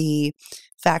even the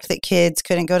fact that kids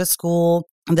couldn't go to school,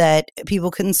 that people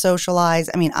couldn't socialize.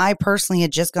 I personally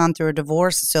had just gone through a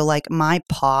divorce. So like my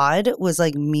pod was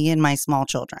like me and my small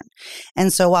children.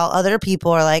 And so while other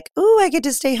people are like, ooh, I get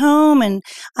to stay home and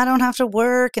I don't have to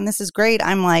work and this is great,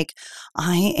 I'm like,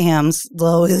 I am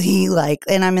slowly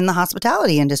and I'm in the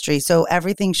hospitality industry. So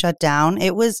everything shut down.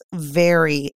 It was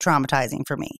very traumatizing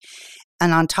for me.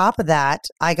 And on top of that,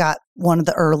 I got one of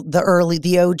the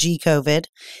OG COVID,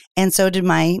 and so did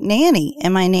my nanny.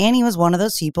 And my nanny was one of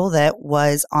those people that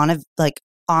was on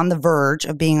the verge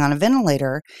of being on a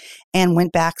ventilator and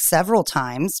went back several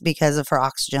times because of her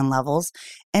oxygen levels.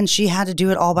 And she had to do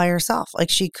it all by herself.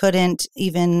 Like she couldn't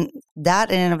even,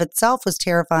 that in and of itself was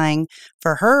terrifying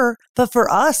for her. But for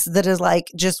us that is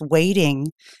like just waiting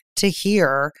to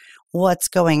hear what's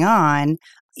going on,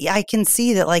 I can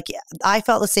see that I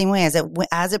felt the same way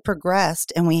as it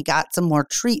progressed and we got some more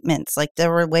treatments. Like there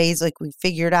were ways we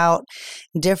figured out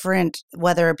different,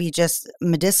 whether it be just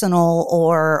medicinal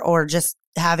or just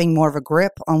having more of a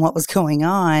grip on what was going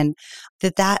on,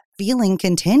 that feeling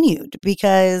continued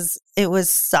because it was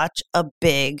such a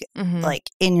big,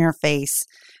 in your face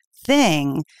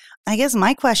thing. I guess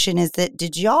my question is that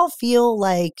did y'all feel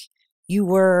like you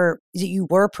were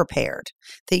prepared,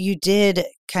 that you did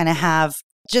kind of have,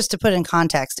 just to put in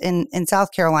context, in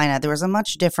South Carolina, there was a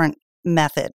much different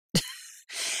method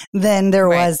than there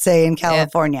was, say, in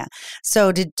California. Yeah.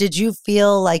 So did you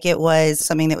feel like it was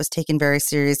something that was taken very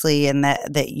seriously and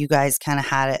that you guys kind of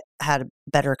had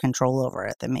better control over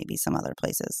it than maybe some other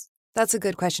places? That's a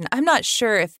good question. I'm not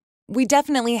sure if we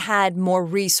definitely had more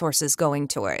resources going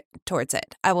towards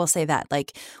it. I will say that.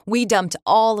 We dumped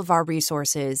all of our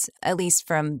resources, at least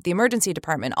from the emergency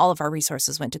department, all of our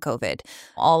resources went to COVID.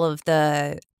 All of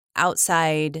the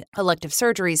outside elective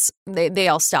surgeries, they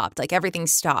all stopped. Everything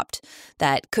stopped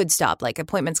that could stop.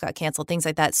 Appointments got canceled, things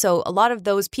like that. So a lot of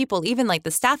those people, even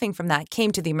the staffing from that,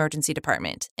 came to the emergency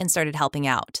department and started helping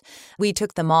out. We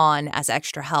took them on as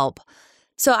extra help.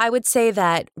 So I would say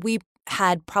that we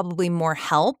had probably more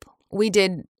help. We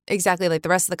did exactly like the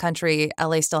rest of the country.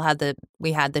 LA still had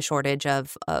the shortage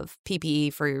of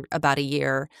PPE for about a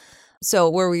year. So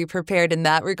were we prepared in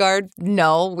that regard?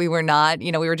 No, we were not.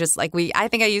 We were just I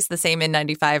think I used the same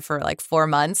N95 for 4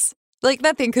 months.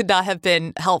 That thing could not have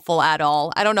been helpful at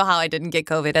all. I don't know how I didn't get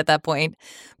COVID at that point.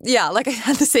 Yeah, I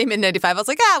had the same N95. I was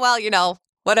like,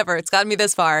 whatever, it's gotten me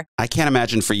this far. I can't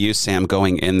imagine for you, Sam,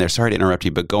 going in there, sorry to interrupt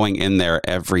you, but going in there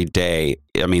every day,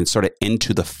 sort of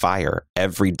into the fire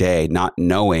every day, not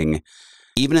knowing,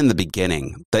 even in the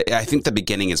beginning. I think the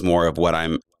beginning is more of what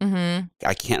I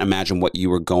can't imagine what you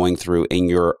were going through in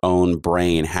your own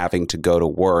brain, having to go to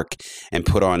work and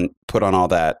put on all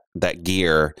that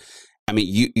gear.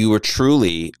 You were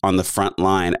truly on the front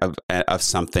line of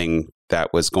something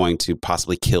that was going to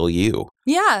possibly kill you.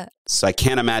 Yeah. So I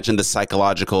can't imagine the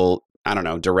psychological,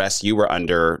 duress you were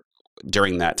under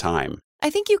during that time. I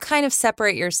think you kind of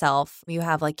separate yourself. You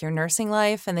have your nursing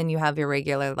life and then you have your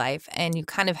regular life. And you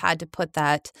kind of had to put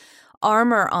that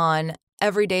armor on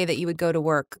every day that you would go to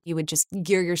work. You would just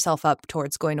gear yourself up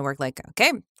towards going to work.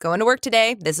 Okay, going to work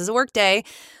today. This is a work day.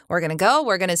 We're going to go.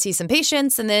 We're going to see some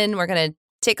patients and then we're going to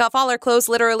take off all our clothes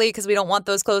literally because we don't want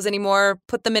those clothes anymore.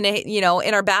 Put them in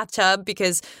in our bathtub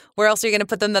because where else are you going to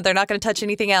put them that they're not going to touch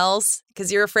anything else?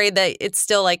 Because you're afraid that it's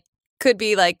still like could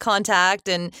be like contact,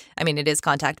 and I mean it is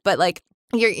contact, but like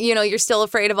you're still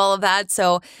afraid of all of that.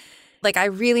 So like I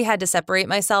really had to separate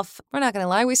myself. We're not going to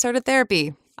lie, we started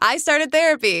therapy. I started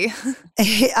therapy.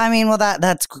 I mean, well,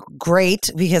 that's great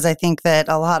because I think that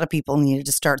a lot of people needed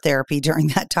to start therapy during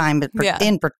that time, but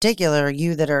in particular,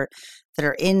 you that are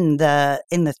in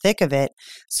the thick of it.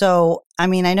 So, I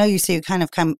mean, I know you say you kind of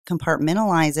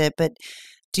compartmentalize it, but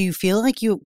do you feel like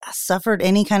you suffered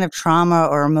any kind of trauma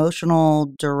or emotional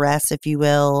duress, if you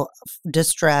will,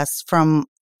 distress from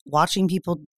watching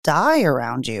people die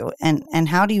around you? And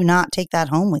how do you not take that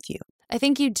home with you? I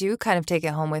think you do kind of take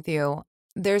it home with you.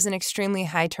 There's an extremely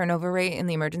high turnover rate in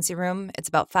the emergency room. It's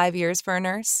about 5 years for a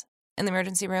nurse in the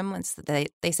emergency room.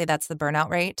 They say that's the burnout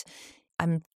rate.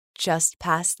 I'm just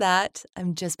past that.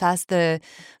 I'm just past the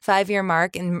 5-year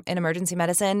mark in emergency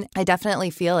medicine. I definitely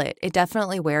feel it. It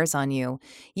definitely wears on you.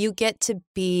 You get to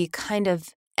be kind of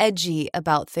edgy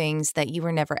about things that you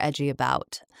were never edgy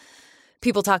about.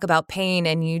 People talk about pain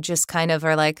and you just kind of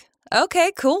are like,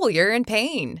 okay, cool, you're in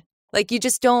pain. Like you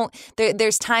just don't,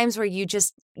 there's times where you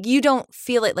don't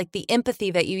feel it, like the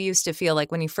empathy that you used to feel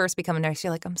like when you first become a nurse.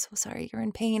 You're like, I'm so sorry, you're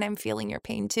in pain. I'm feeling your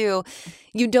pain too.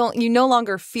 You no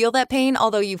longer feel that pain,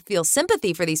 although you feel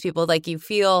sympathy for these people. Like you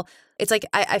feel, it's like,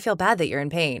 I feel bad that you're in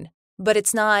pain, but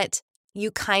it's not, you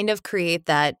kind of create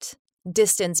that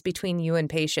distance between you and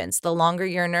patients. The longer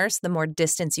you're a nurse, the more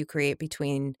distance you create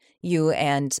between you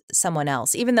and someone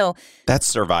else, even though that's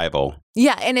survival.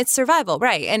 Yeah. And it's survival.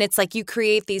 Right. And it's like you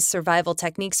create these survival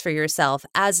techniques for yourself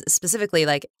as specifically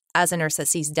like as a nurse that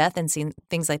sees death and seeing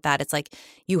things like that. It's like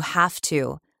you have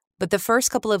to. But the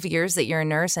first couple of years that you're a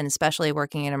nurse and especially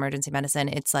working in emergency medicine,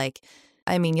 it's like,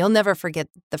 I mean, you'll never forget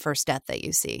the first death that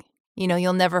you see.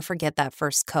 You'll never forget that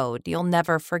first code. You'll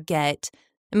never forget.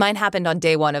 Mine happened on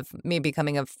day one of me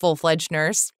becoming a full-fledged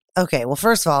nurse. Okay. Well,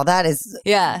 first of all, that is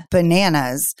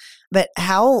bananas. But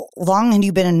how long had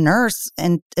you been a nurse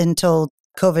until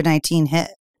COVID-19 hit?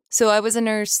 So I was a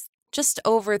nurse just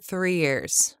over 3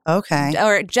 years. Okay.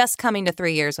 Or just coming to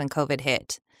 3 years when COVID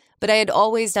hit. But I had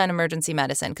always done emergency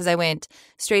medicine because I went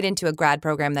straight into a grad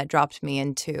program that dropped me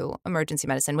into emergency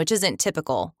medicine, which isn't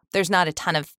typical. There's not a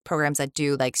ton of programs that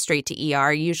do like straight to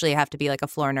ER. You usually have to be like a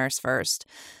floor nurse first.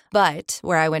 But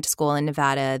where I went to school in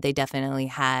Nevada, they definitely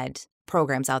had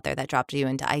programs out there that dropped you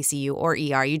into ICU or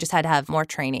ER. You just had to have more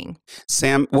training.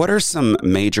 Sam, what are some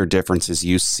major differences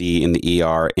you see in the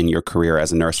ER in your career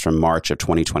as a nurse from March of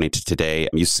 2020 to today?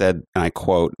 You said, and I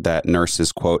quote, that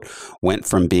nurses, quote, went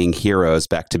from being heroes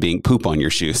back to being poop on your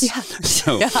shoes. Yeah.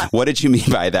 So what did you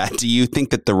mean by that? Do you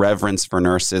think that the reverence for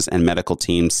nurses and medical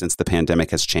teams since the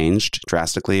pandemic has changed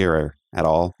drastically or at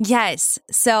all? Yes.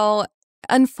 So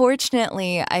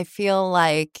unfortunately, I feel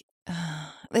like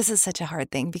this is such a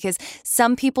hard thing because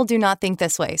some people do not think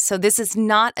this way. So this is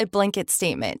not a blanket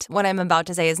statement. What I'm about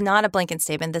to say is not a blanket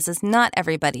statement. This is not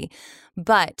everybody.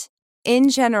 But in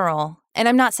general, and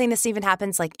I'm not saying this even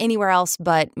happens like anywhere else,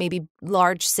 but maybe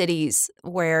large cities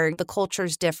where the culture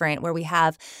is different, where we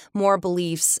have more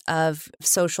beliefs of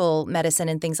social medicine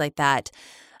and things like that.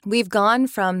 We've gone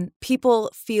from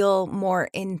people feel more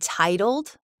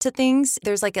entitled to things.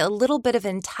 There's like a little bit of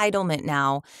entitlement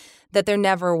now that there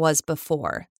never was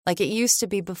before. Like it used to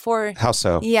be before. How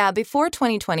so? Yeah, before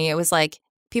 2020, it was like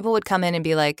people would come in and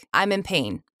be like, I'm in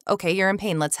pain. Okay, you're in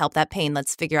pain. Let's help that pain.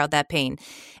 Let's figure out that pain.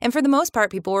 And for the most part,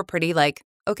 people were pretty like,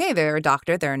 okay, they're a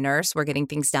doctor, they're a nurse, we're getting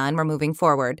things done, we're moving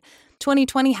forward.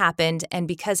 2020 happened, and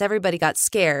because everybody got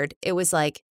scared, it was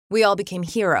like, we all became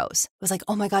heroes. It was like,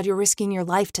 oh my God, you're risking your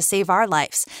life to save our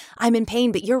lives. I'm in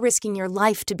pain, but you're risking your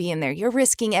life to be in there. You're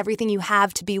risking everything you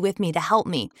have to be with me, to help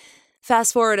me.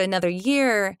 Fast forward another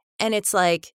year, and it's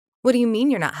like, what do you mean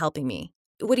you're not helping me?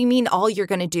 What do you mean all you're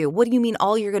going to do? What do you mean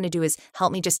all you're going to do is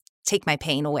help me just take my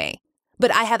pain away? But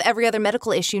I have every other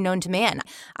medical issue known to man.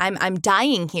 I'm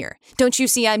dying here. Don't you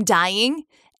see I'm dying?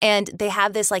 And they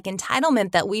have this like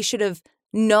entitlement that we should have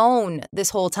known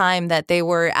this whole time that they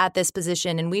were at this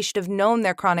position, and we should have known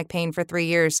their chronic pain for 3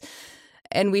 years,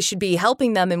 and we should be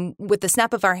helping them. And with the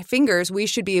snap of our fingers, we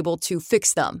should be able to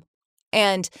fix them.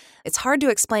 And it's hard to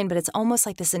explain, but it's almost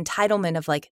like this entitlement of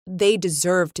like they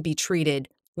deserve to be treated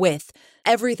with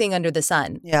everything under the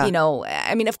sun. Yeah.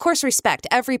 I mean, of course, respect.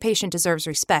 Every patient deserves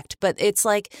respect, but it's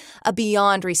like a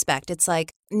beyond respect. It's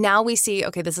like now we see,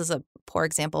 okay, this is a poor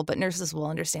example, but nurses will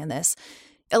understand this.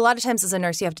 A lot of times as a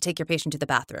nurse, you have to take your patient to the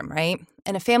bathroom, right?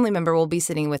 And a family member will be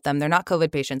sitting with them. They're not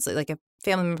COVID patients. Like a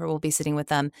family member will be sitting with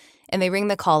them and they ring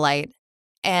the call light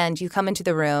and you come into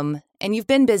the room and you've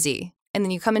been busy. And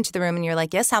then you come into the room and you're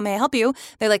like, yes, how may I help you?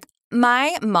 They're like,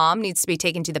 my mom needs to be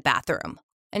taken to the bathroom.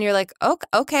 And you're like,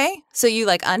 okay. So you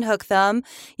like unhook them.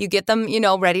 You get them,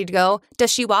 ready to go.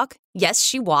 Does she walk? Yes,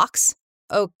 she walks.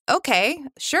 Oh, okay,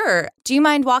 sure. Do you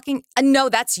mind walking? No,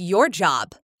 that's your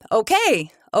job. Okay.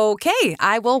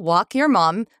 I will walk your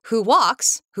mom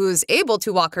who's able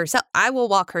to walk herself. I will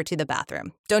walk her to the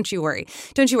bathroom. Don't you worry.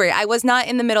 I was not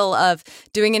in the middle of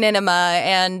doing an enema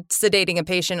and sedating a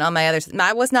patient on my other.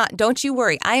 I was not. Don't you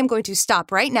worry. I am going to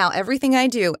stop right now, everything I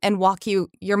do, and walk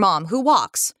your mom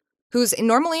who's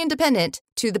normally independent,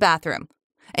 to the bathroom.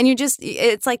 And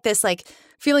it's like this like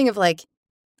feeling of like,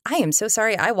 I am so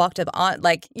sorry I walked up on,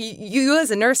 like, you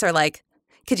as a nurse are like,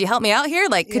 could you help me out here?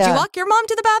 Like, could you walk your mom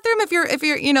to the bathroom if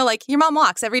you're, like, your mom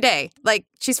walks every day. Like,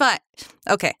 she's fine.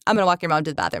 Okay, I'm going to walk your mom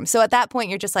to the bathroom. So at that point,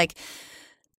 you're just like,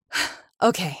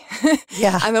 okay,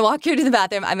 I'm going to walk her to the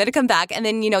bathroom. I'm going to come back. And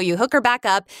then, you hook her back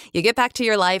up. You get back to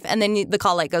your life. And then the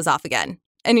call light goes off again.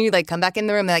 And you, like, come back in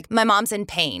the room, like, my mom's in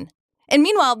pain. And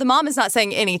meanwhile, the mom is not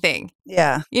saying anything.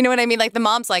 Yeah. You know what I mean? Like, the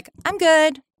mom's like, I'm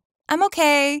good. I'm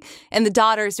okay. And the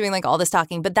daughter's doing like all this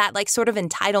talking, but that like sort of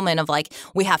entitlement of like,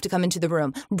 we have to come into the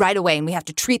room right away and we have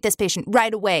to treat this patient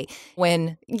right away,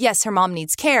 when yes, her mom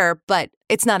needs care, but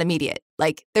it's not immediate.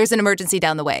 Like, there's an emergency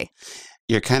down the way.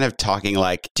 You're kind of talking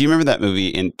like, do you remember that movie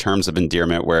In Terms of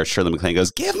Endearment where Shirley MacLaine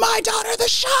goes, give my daughter the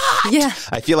shot? Yeah.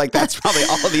 I feel like that's probably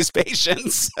all of these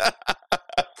patients.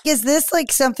 Is this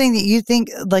like something that you think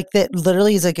like that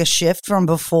literally is like a shift from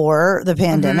before the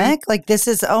pandemic? Mm-hmm. Like this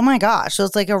is, oh my gosh, so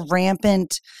it's like a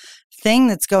rampant thing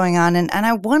that's going on. And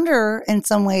I wonder in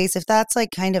some ways if that's like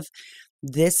kind of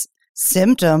this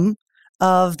symptom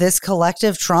of this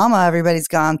collective trauma everybody's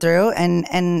gone through, and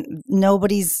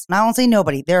nobody's, I won't say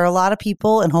nobody, there are a lot of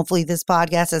people, and hopefully this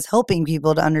podcast is helping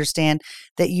people to understand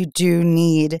that you do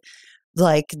need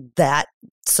like that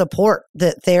support,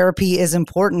 that therapy is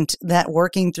important, that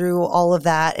working through all of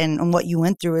that and what you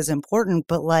went through is important.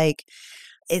 But like,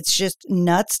 it's just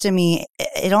nuts to me.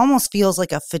 It almost feels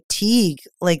like a fatigue.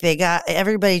 Like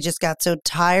everybody just got so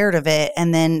tired of it.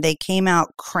 And then they came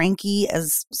out cranky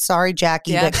as, sorry,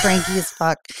 Jackie, but cranky as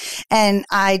fuck. And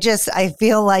I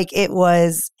feel like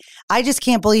I just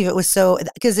can't believe it was so,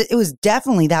 because it was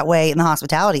definitely that way in the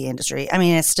hospitality industry. I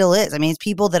mean, it still is. I mean, it's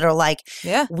people that are like,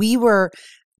 we were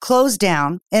closed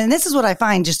down. And this is what I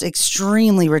find just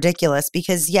extremely ridiculous,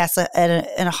 because yes,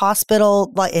 in a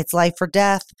hospital, it's life or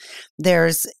death.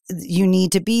 You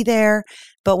need to be there.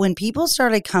 But when people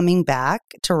started coming back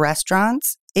to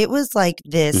restaurants, it was like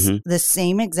the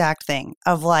same exact thing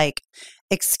of like,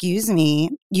 excuse me,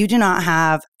 you do not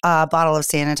have a bottle of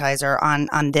sanitizer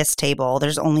on this table.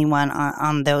 There's only one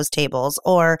on those tables.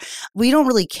 Or we don't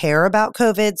really care about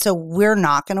COVID, so we're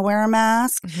not going to wear a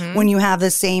mask. Mm-hmm. When you have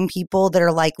the same people that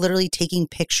are like literally taking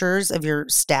pictures of your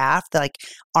staff that like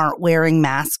aren't wearing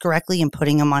masks correctly and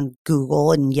putting them on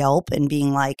Google and Yelp and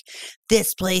being like,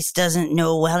 this place doesn't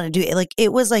know how to do it. Like,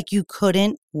 it was like you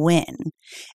couldn't win.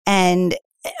 And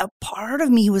a part of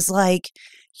me was like,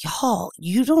 y'all,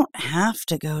 you don't have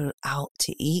to go out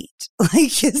to eat.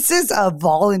 Like, this is a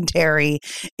voluntary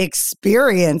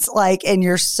experience. Like, and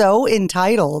you're so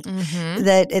entitled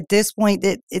that at this point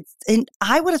and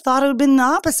I would have thought it would have been the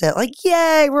opposite. Like,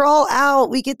 yay, we're all out.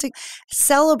 We get to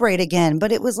celebrate again.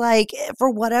 But it was like, for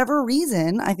whatever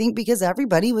reason, I think because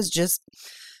everybody was just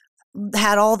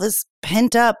had all this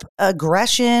pent up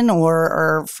aggression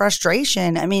or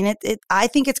frustration. I mean, I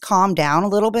think it's calmed down a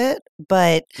little bit,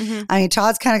 but I mean,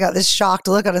 Todd's kind of got this shocked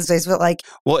look on his face, but like,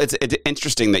 well, it's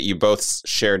interesting that you both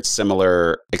shared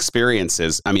similar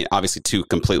experiences. I mean, obviously two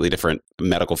completely different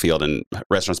medical field and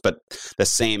restaurants, but the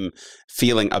same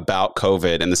feeling about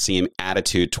COVID and the same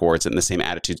attitude towards it and the same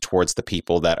attitude towards the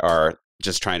people that are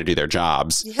just trying to do their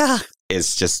jobs. Yeah.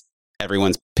 Is just,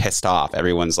 everyone's pissed off.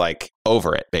 Everyone's like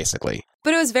over it, basically.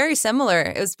 But it was very similar.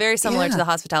 It was very similar to the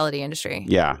hospitality industry.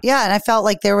 Yeah. Yeah. And I felt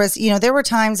like there were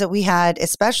times that we had,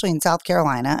 especially in South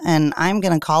Carolina, and I'm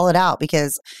going to call it out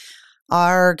because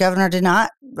our governor did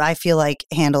not, I feel like,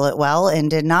 handle it well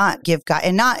and did not give,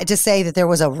 and not to say that there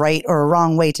was a right or a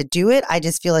wrong way to do it. I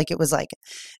just feel like it was like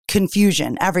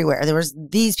confusion everywhere. There was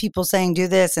these people saying do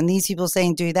this and these people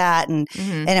saying do that. And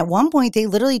at one point they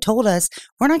literally told us,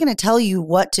 we're not going to tell you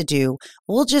what to do.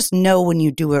 We'll just know when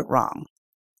you do it wrong.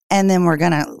 And then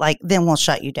then we'll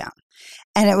shut you down.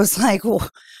 And it was like, well,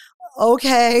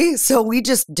 okay. So we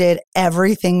just did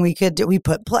everything we could do. We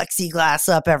put plexiglass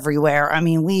up everywhere. I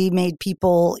mean, we made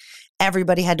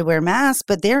everybody had to wear masks,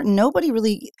 but nobody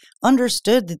really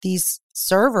understood that these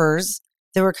servers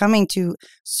that were coming to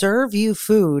serve you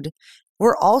food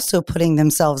were also putting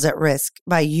themselves at risk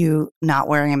by you not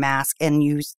wearing a mask and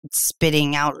you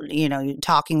spitting out, you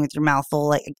talking with your mouth full.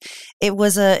 Like it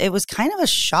was kind of a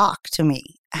shock to me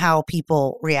how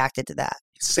people reacted to that.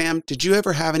 Sam, did you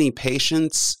ever have any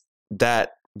patients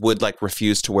that would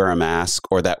refuse to wear a mask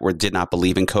or that did not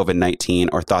believe in COVID-19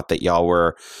 or thought that y'all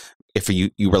were, if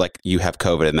you were like, you have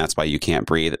COVID and that's why you can't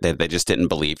breathe, they just didn't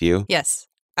believe you? Yes.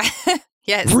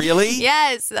 Yes. Really?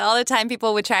 Yes. All the time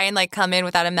people would try and come in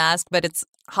without a mask, but it's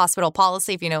hospital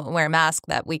policy if you don't wear a mask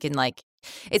that we can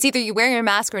it's either you wear your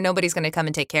mask or nobody's going to come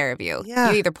and take care of you.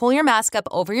 Yeah. You either pull your mask up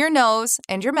over your nose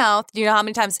and your mouth. Do you know how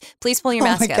many times? Please pull your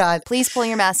mask up. God. Please pull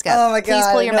your mask up. Oh my God. Please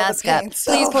pull your mask up.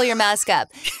 So... Please pull your mask up.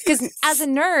 Because as a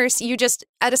nurse, you just,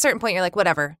 at a certain point, you're like,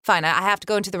 whatever, fine. I have to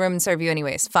go into the room and serve you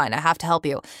anyways. Fine. I have to help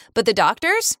you. But the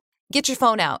doctors, get your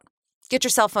phone out. Get your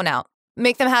cell phone out.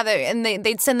 Make them have it. And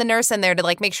they'd send the nurse in there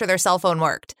to make sure their cell phone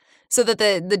worked so that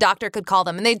the doctor could call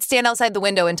them. And they'd stand outside the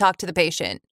window and talk to the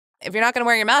patient. If you're not going to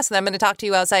wear your mask, then I'm going to talk to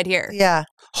you outside here. Yeah.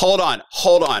 Hold on.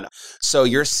 So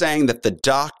you're saying that the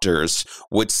doctors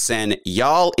would send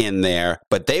y'all in there,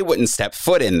 but they wouldn't step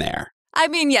foot in there? I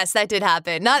mean, yes, that did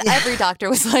happen. Not every doctor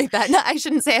was like that. No, I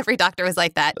shouldn't say every doctor was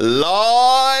like that.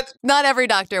 Lord! Not every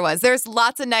doctor was. There's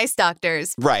lots of nice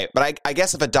doctors. Right. But I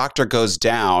guess if a doctor goes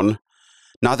down...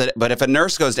 But if a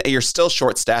nurse goes down, you're still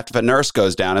short-staffed if a nurse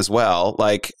goes down as well. Well,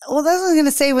 that's what I was going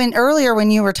to say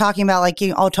when you were talking about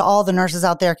to all the nurses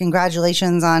out there,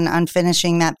 congratulations on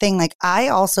finishing that thing. I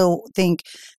also think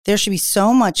there should be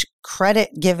so much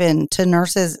credit given to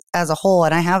nurses as a whole.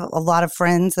 And I have a lot of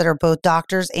friends that are both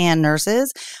doctors and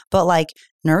nurses, but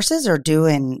nurses are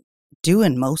doing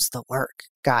most of the work.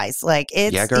 Guys,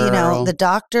 it's, the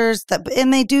doctors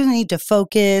and they do need to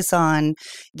focus on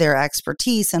their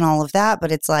expertise and all of that.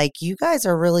 But it's you guys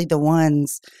are really the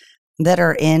ones that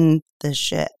are in the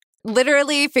shit.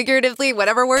 Literally, figuratively,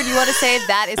 whatever word you want to say,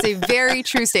 that is a very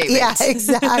true statement. Yeah,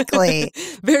 exactly.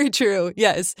 Very true.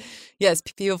 Yes. Yes.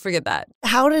 People forget that.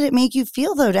 How did it make you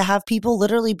feel, though, to have people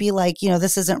literally be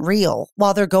this isn't real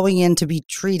while they're going in to be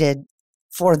treated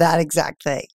for that exact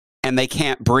thing? And they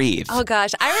can't breathe. Oh,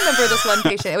 gosh. I remember this one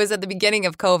patient. It was at the beginning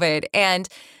of COVID. And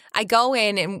I go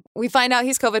in and we find out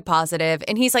he's COVID positive.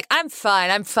 And he's like, I'm fine.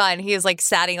 He is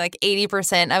satting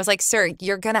 80%. I was like, sir,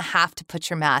 you're going to have to put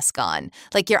your mask on,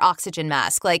 your oxygen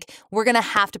mask. We're going to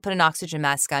have to put an oxygen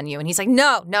mask on you. And he's like,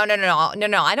 no,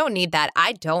 I don't need that.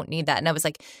 And I was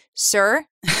like, sir,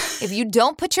 if you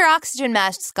don't put your oxygen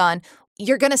mask on,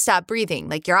 you're going to stop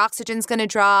breathing. Your oxygen's going to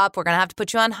drop. We're going to have to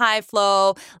put you on high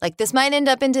flow. This might end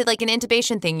up into an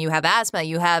intubation thing. You have asthma,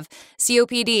 you have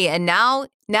COPD, and now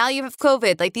you have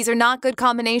COVID. These are not good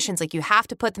combinations. You have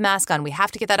to put the mask on. We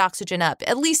have to get that oxygen up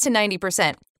at least to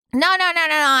 90%. No.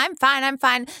 I'm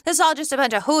fine. This is all just a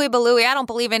bunch of hooey balooey. I don't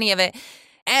believe any of it.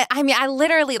 And I mean, I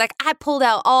literally, I pulled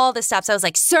out all the stops. I was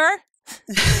like, sir,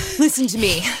 listen to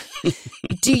me.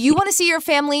 Do you want to see your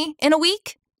family in a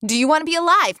week? Do you want to be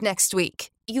alive next week?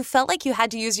 You felt like you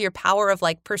had to use your power of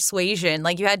persuasion.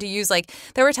 You had to use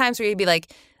there were times where you'd be I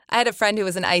had a friend who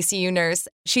was an ICU nurse.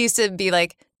 She used to be I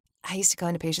used to go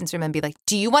into patients' room and be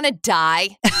do you want to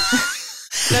die?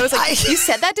 And I was you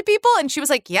said that to people? And she was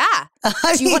like, yeah.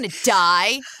 Do you want to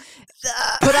die?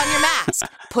 Put on your mask.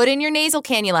 Put in your nasal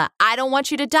cannula. I don't want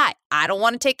you to die. I don't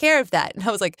want to take care of that. And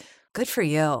I was like, good for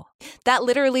you. That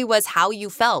literally was how you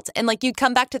felt. And you'd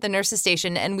come back to the nurse's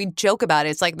station and we'd joke about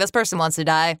it. It's this person wants to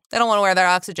die. They don't want to wear their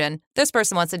oxygen. This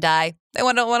person wants to die. They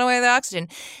don't want to wear their oxygen.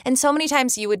 And so many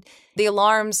times the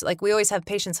alarms, we always have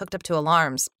patients hooked up to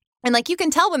alarms. And you can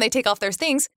tell when they take off their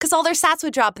things because all their sats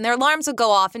would drop and their alarms would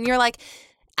go off. And you're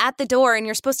at the door and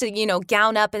you're supposed to,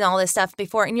 gown up and all this stuff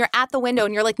before. And you're at the window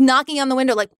and you're knocking on the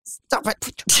window, stop it.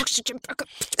 Put your oxygen back up.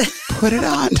 Put it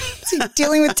on.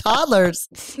 Dealing with toddlers.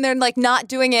 And they're not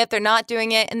doing it. They're not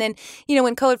doing it. And then,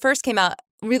 when COVID first came out,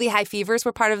 really high fevers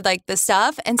were part of the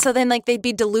stuff. And so then they'd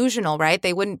be delusional, right?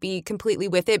 They wouldn't be completely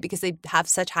with it because they'd have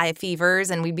such high fevers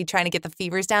and we'd be trying to get the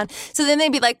fevers down. So then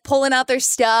they'd be pulling out their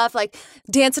stuff,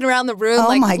 dancing around the room,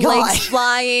 oh my God. Legs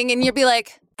flying. And you'd be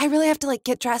I really have to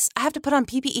get dressed. I have to put on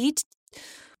PPE.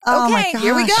 Okay,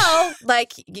 here we go.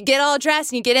 You get all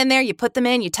dressed and you get in there, you put them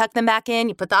in, you tuck them back in,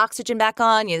 you put the oxygen back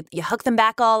on, you hook them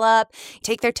back all up, you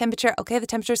take their temperature. Okay, the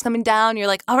temperature's coming down. You're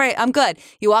all right, I'm good.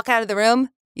 You walk out of the room,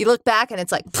 you look back and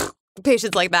it's the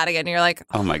patient's like that again. And you're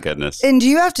oh my goodness. And do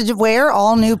you have to wear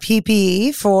all new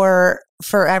PPE for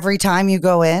every time you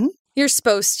go in? You're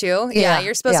supposed to. Yeah,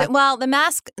 you're supposed to. Well, the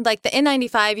mask, like the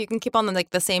N95, you can keep on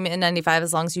the same N95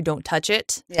 as long as you don't touch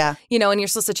it. Yeah. You know, and you're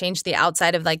supposed to change the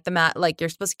outside of like the mat. Like you're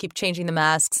supposed to keep changing the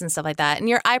masks and stuff like that. And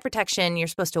your eye protection, you're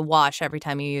supposed to wash every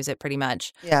time you use it pretty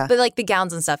much. Yeah. But like the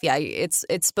gowns and stuff, yeah, it's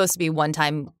supposed to be one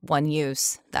time, one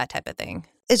use, that type of thing.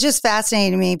 It's just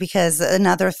fascinating to me because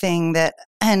another thing that,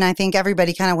 and I think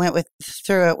everybody kind of went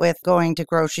through it with going to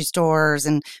grocery stores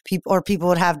and people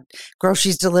would have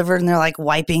groceries delivered and they're like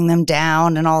wiping them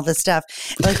down and all this stuff.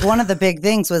 Like one of the big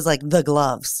things was like the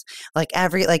gloves, like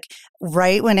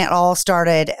right when it all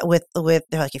started with they're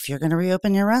like, if you're going to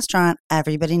reopen your restaurant,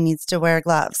 everybody needs to wear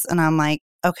gloves. And I'm like,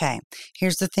 okay,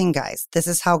 here's the thing, guys. This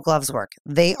is how gloves work.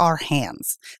 They are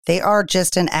hands. They are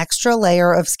just an extra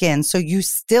layer of skin. So you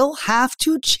still have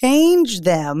to change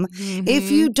them. Mm-hmm.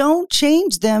 If you don't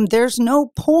change them, there's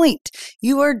no point.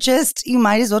 You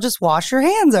might as well just wash your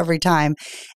hands every time.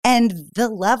 And the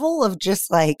level of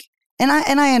just like, and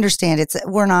I understand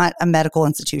we're not a medical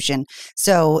institution,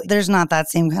 so there's not that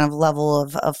same kind of level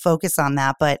of focus on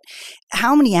that. But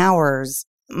how many hours?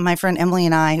 My friend Emily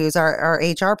and I, who's our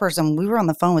HR person, we were on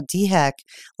the phone with DHEC.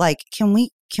 Like, can we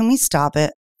stop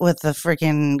it with the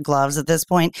freaking gloves at this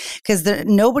point? Because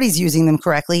nobody's using them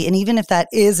correctly. And even if that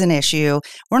is an issue,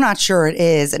 we're not sure it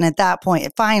is. And at that point,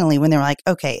 finally, when they were like,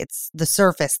 okay, it's the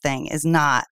surface thing is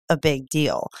not a big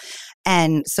deal.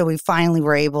 And so we finally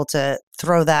were able to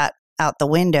throw that out the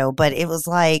window. But it was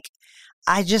like,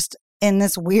 in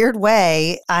this weird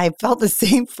way, I felt the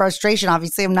same frustration.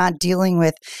 Obviously, I'm not dealing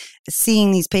with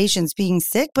seeing these patients being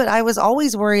sick, but I was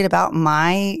always worried about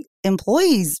my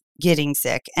employees getting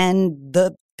sick and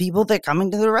the people that come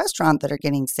into the restaurant that are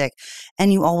getting sick.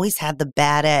 And you always had the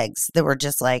bad eggs that were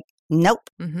just like, nope,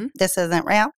 this isn't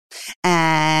real.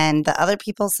 And the other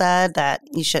people said that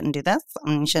you shouldn't do this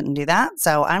and you shouldn't do that.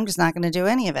 So I'm just not going to do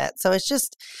any of it. So it's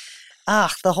just...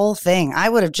 the whole thing. I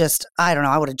would have jumped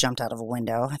out of a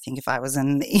window, I think, if I was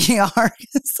in the ER.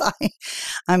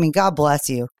 I mean, God bless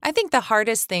you. I think the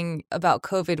hardest thing about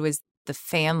COVID was the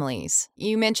families.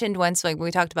 You mentioned once, like we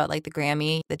talked about like the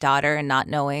Grammy, the daughter and not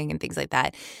knowing and things like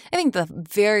that. I think the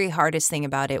very hardest thing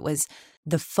about it was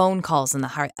the phone calls in the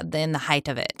height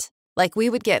of it. Like we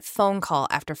would get phone call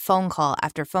after phone call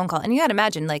after phone call. And you got to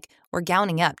imagine, like, we're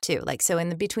gowning up too. Like, so in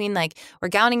the between, like, we're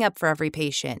gowning up for every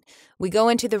patient. We go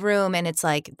into the room and it's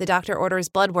like the doctor orders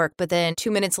blood work, but then 2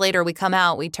 minutes later we come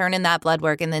out, we turn in that blood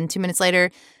work. And then 2 minutes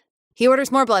later, he orders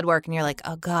more blood work. And you're like,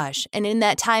 oh gosh. And in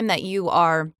that time that you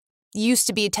are used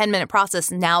to be a 10-minute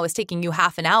process, now is taking you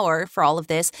half an hour for all of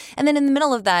this. And then in the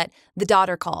middle of that, the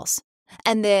daughter calls.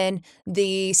 And then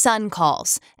the son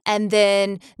calls, and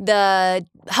then the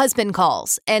husband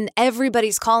calls, and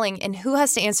everybody's calling. And who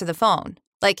has to answer the phone?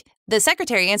 Like the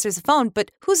secretary answers the phone, but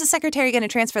who's the secretary going to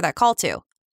transfer that call to?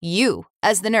 You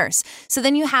as the nurse. So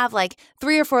then you have like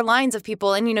 3 or 4 lines of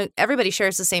people, and, you know, everybody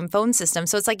shares the same phone system.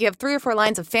 So it's like you have 3 or 4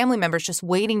 lines of family members just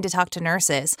waiting to talk to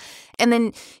nurses. And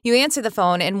then you answer the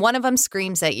phone and one of them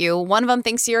screams at you. One of them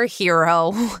thinks you're a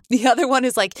hero. The other one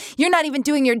is like, you're not even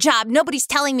doing your job. Nobody's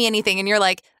telling me anything. And you're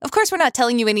like, of course we're not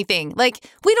telling you anything. Like,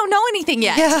 we don't know anything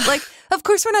yet. Yeah. Like, of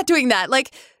course we're not doing that.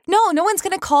 Like, no one's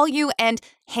going to call you and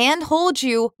handhold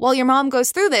you while your mom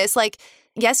goes through this. Like,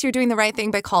 yes, you're doing the right thing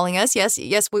by calling us. Yes,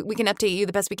 we can update you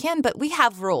the best we can, but we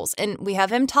have rules and we have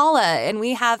EMTALA and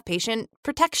we have patient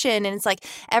protection. And it's like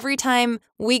every time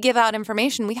we give out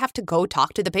information, we have to go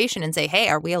talk to the patient and say, hey,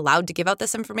 are we allowed to give out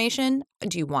this information?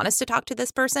 Do you want us to talk to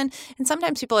this person? And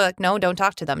sometimes people are like, no, don't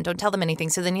talk to them. Don't tell them anything.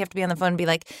 So then you have to be on the phone and be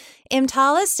like,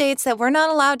 EMTALA states that we're not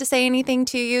allowed to say anything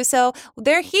to you. So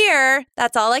they're here.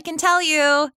 That's all I can tell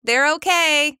you. They're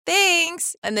okay.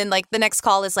 Thanks. And then like the next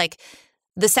call is like,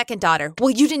 the second daughter, well,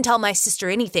 you didn't tell my sister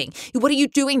anything. What are you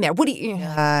doing there? What are you...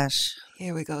 Gosh.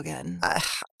 Here we go again.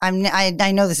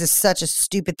 I know this is such a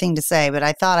stupid thing to say, but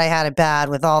I thought I had it bad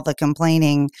with all the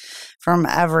complaining from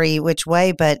every which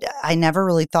way, but I never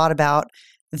really thought about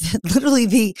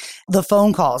literally the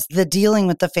phone calls, the dealing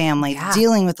with the family,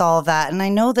 dealing with all of that. And I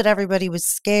know that everybody was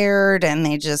scared and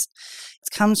it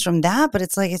comes from that, but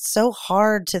it's like, it's so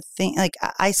hard to think, like,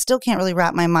 I still can't really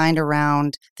wrap my mind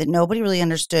around that nobody really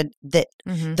understood that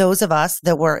those of us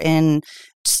that were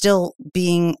still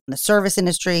being in the service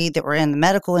industry, that were in the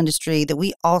medical industry, that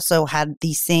we also had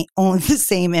only the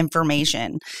same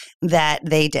information that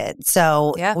they did.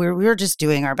 So we were just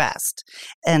doing our best.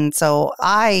 And so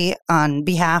I, on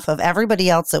behalf of everybody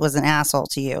else that was an asshole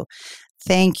to you,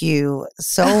 thank you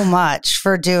so much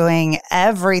for doing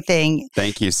everything.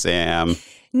 Thank you, Sam.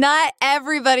 Not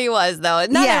everybody was, though.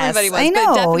 Not everybody was. I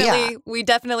know, but we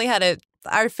definitely had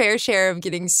our fair share of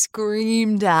getting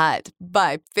screamed at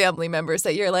by family members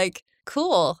that you're like,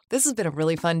 cool, this has been a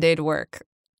really fun day to work.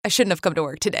 I shouldn't have come to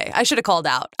work today. I should have called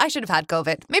out. I should have had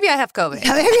COVID. Maybe I have COVID.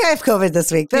 Yeah, maybe I have COVID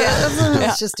this week.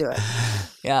 Let's just do it.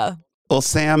 Yeah. Well,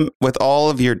 Sam, with all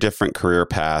of your different career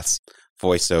paths,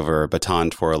 voiceover, baton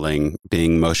twirling,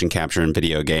 being motion capture in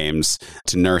video games,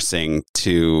 to nursing,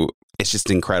 to it's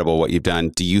just incredible what you've done.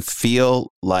 Do you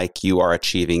feel like you are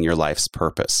achieving your life's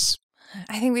purpose?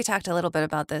 I think we talked a little bit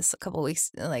about this a couple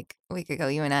weeks, like a week ago,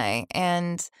 you and I.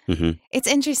 And it's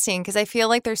interesting because I feel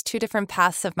like there's two different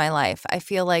paths of my life. I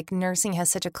feel like nursing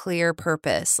has such a clear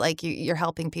purpose. Like you're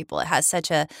helping people. It has such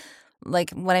a,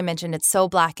 like what I mentioned, it's so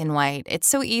black and white. It's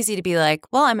so easy to be like,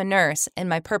 well, I'm a nurse and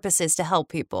my purpose is to help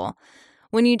people.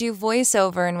 When you do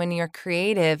voiceover and when you're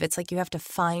creative, it's like you have to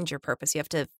find your purpose. You have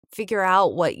to figure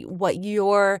out what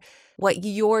your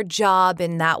job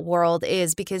in that world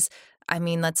is, because I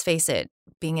mean, let's face it,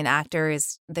 being an actor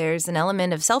there's an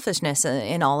element of selfishness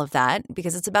in all of that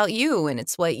because it's about you and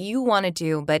it's what you want to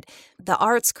do. But the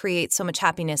arts create so much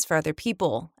happiness for other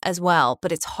people as well.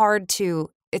 But it's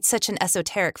such an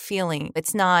esoteric feeling.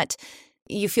 It's not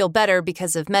you feel better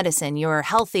because of medicine. You're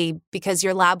healthy because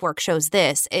your lab work shows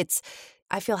this.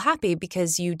 I feel happy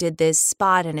because you did this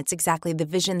spot and it's exactly the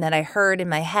vision that I heard in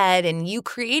my head and you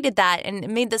created that and it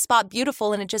made the spot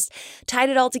beautiful and it just tied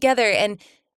it all together. And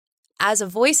as a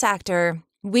voice actor,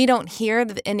 we don't hear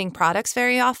the ending products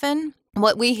very often.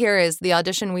 What we hear is the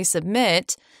audition we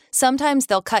submit. Sometimes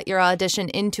they'll cut your audition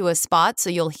into a spot so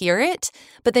you'll hear it,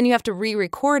 but then you have to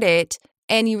re-record it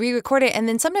and you re-record it and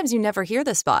then sometimes you never hear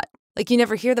the spot. Like you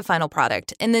never hear the final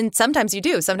product. And then sometimes you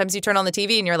do. Sometimes you turn on the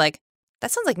TV and you're like, that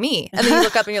sounds like me. And then you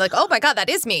look up and you're like, oh my God, that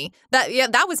is me.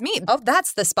 That was me. Oh,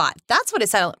 that's the spot. That's what it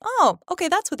sounded like. Oh, okay,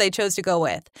 that's what they chose to go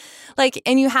with. Like,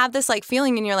 and you have this like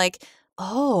feeling and you're like,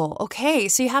 oh, okay.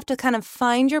 So you have to kind of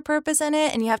find your purpose in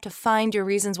it and you have to find your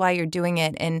reasons why you're doing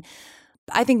it. And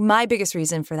I think my biggest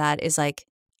reason for that is like,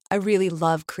 I really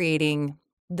love creating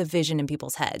the vision in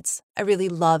people's heads. I really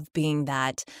love being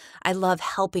that. I love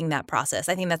helping that process.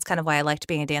 I think that's kind of why I liked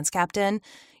being a dance captain.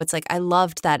 It's like, I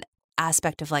loved that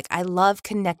aspect of like, I love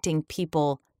connecting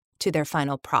people to their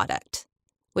final product,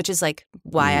 which is like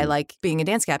why I like being a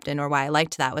dance captain or why I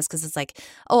liked that was because it's like,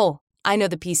 oh, I know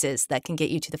the pieces that can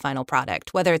get you to the final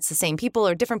product, whether it's the same people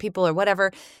or different people or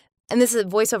whatever. And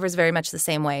voiceover is very much the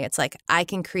same way. It's like I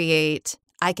can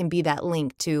be that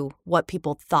link to what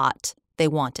people thought they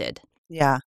wanted.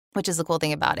 Yeah. Which is the cool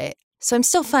thing about it. So I'm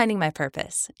still finding my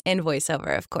purpose in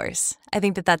voiceover, of course. I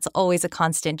think that that's always a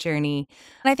constant journey.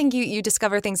 And I think you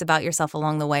discover things about yourself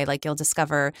along the way. Like you'll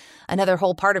discover another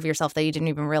whole part of yourself that you didn't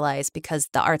even realize because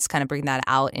the arts kind of bring that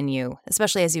out in you,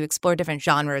 especially as you explore different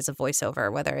genres of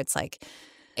voiceover, whether it's like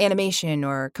animation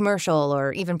or commercial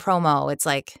or even promo. It's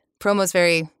like promo's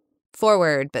very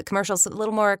forward, but commercial's a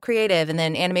little more creative and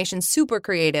then animation's super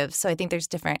creative. So I think there's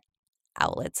different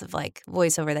outlets of like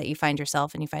voiceover that you find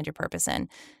yourself and you find your purpose in.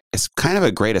 It's kind of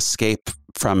a great escape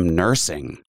from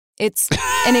nursing. It's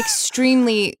an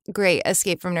extremely great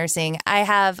escape from nursing. I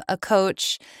have a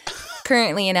coach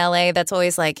currently in LA that's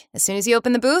always like, as soon as you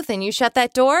open the booth and you shut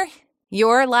that door,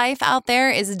 your life out there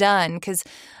is done. Because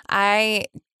I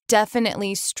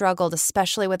definitely struggled,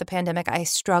 especially with the pandemic. I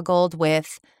struggled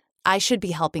with, I should be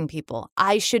helping people.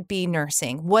 I should be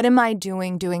nursing. What am I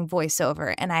doing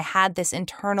voiceover? And I had this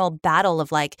internal battle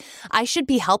of like, I should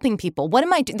be helping people. What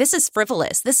am I doing? This is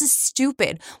frivolous. This is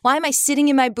stupid. Why am I sitting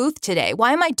in my booth today?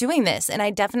 Why am I doing this? And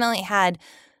I definitely had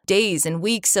days and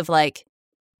weeks of like,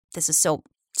 this is so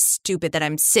stupid that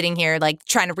I'm sitting here like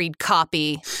trying to read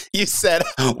copy. You said,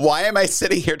 why am I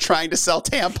sitting here trying to sell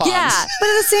tampons? Yeah, but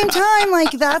at the same time,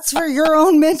 like that's for your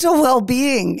own mental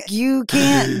well-being. You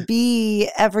can't be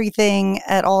everything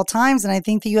at all times. And I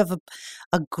think that you have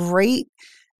a great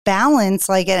balance,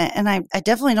 like, and I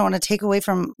definitely don't want to take away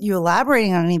from you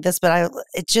elaborating on any of this, but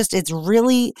it's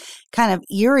really kind of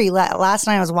eerie. Last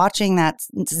night I was watching that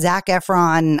Zac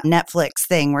Efron Netflix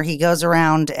thing where he goes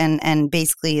around and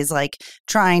basically is like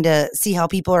trying to see how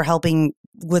people are helping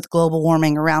with global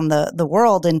warming around the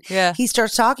world. And he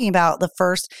starts talking about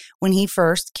when he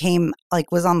first came,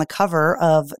 like was on the cover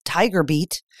of Tiger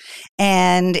Beat.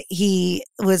 And he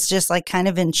was just like kind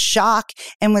of in shock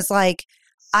and was like,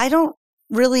 I don't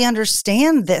really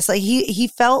understand this. Like he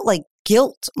felt like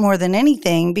guilt more than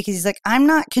anything because he's like, I'm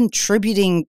not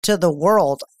contributing to the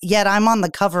world, yet I'm on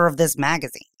the cover of this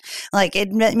magazine. Like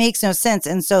it makes no sense.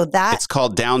 And so it's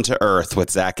called Down to Earth with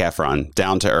Zac Efron.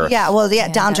 Down to Earth. Yeah. Well,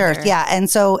 Down to Earth. Yeah. And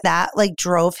so that like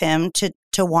drove him to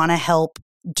want to help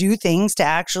do things to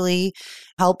actually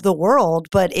help the world.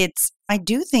 But I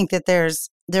do think that there's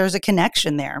there's a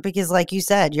connection there because like you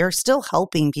said, you're still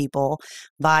helping people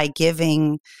by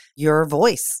giving your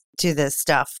voice to this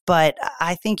stuff. But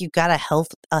I think you've got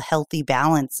a healthy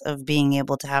balance of being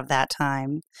able to have that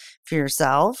time for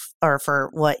yourself or for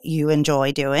what you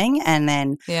enjoy doing and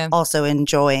then also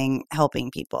enjoying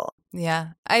helping people. Yeah.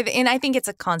 I think it's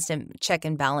a constant check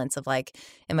and balance of like,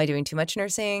 am I doing too much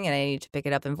nursing and I need to pick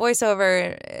it up in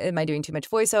voiceover? Am I doing too much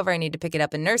voiceover? I need to pick it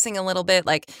up in nursing a little bit.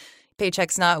 Like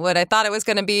paycheck's not what I thought it was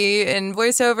going to be in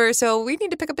voiceover. So we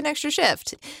need to pick up an extra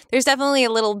shift. There's definitely a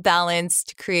little balance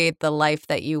to create the life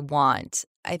that you want.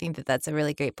 I think that that's a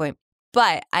really great point.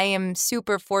 But I am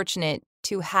super fortunate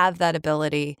to have that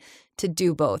ability to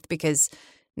do both because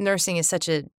nursing is such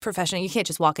a profession. You can't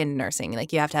just walk into nursing.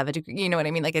 Like you have to have a degree. You know what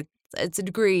I mean? Like it's a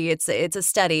degree. It's a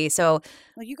study. So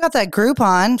well, you got that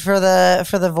Groupon for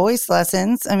the voice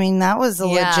lessons. I mean, that was a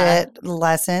legit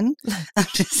lesson. I'm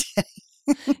just kidding.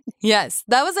 Yes,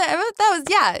 that was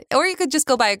Or you could just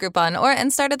go buy a Groupon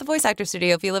and start at the Voice Actor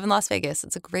Studio if you live in Las Vegas.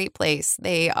 It's a great place.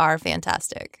 They are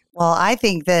fantastic. Well, I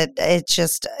think that it's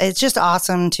just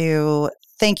awesome to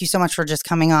thank you so much for just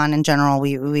coming on in general.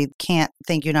 We can't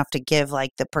thank you enough to give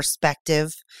like the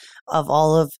perspective of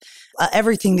all of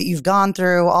everything that you've gone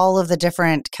through, all of the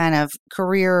different kind of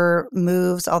career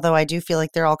moves, although I do feel like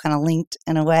they're all kind of linked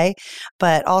in a way,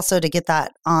 but also to get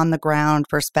that on the ground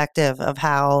perspective of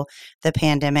how the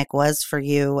pandemic was for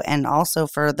you and also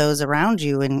for those around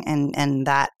you and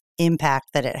that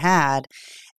impact that it had.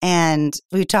 And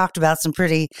we talked about some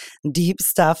pretty deep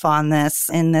stuff on this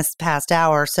in this past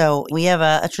hour. So we have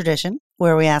a tradition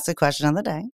where we ask a question of the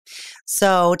day.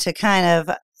 So to kind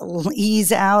of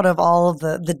ease out of all of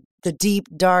the deep,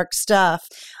 dark stuff,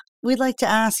 we'd like to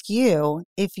ask you,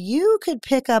 if you could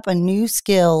pick up a new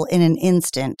skill in an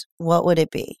instant, what would it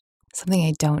be? Something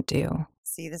I don't do.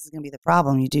 See, this is going to be the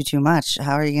problem. You do too much.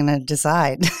 How are you going to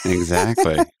decide?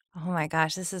 Exactly. Oh my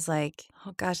gosh, this is like,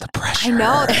 oh gosh. The pressure. I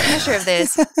know the pressure of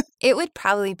this. It would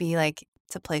probably be like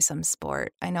to play some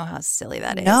sport. I know how silly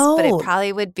that is. But it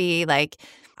probably would be like,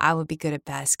 I would be good at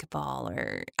basketball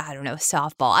or I don't know,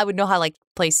 softball. I would know how to like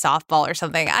play softball or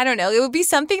something. I don't know. It would be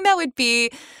something that would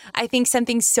be, I think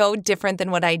something so different than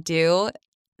what I do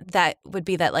that would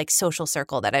be that like social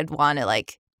circle that I'd want to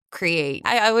like create.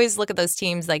 I always look at those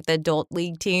teams, like the adult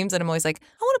league teams, and I'm always like,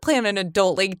 I want to play on an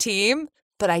adult league team.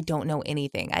 But I don't know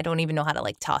anything. I don't even know how to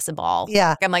like toss a ball.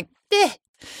 Yeah. I'm like, eh.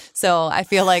 So I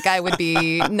feel like I would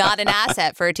be not an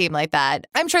asset for a team like that.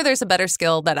 I'm sure there's a better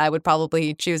skill that I would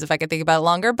probably choose if I could think about it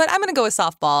longer, but I'm going to go with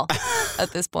softball at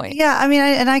this point. Yeah, I mean,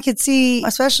 I could see,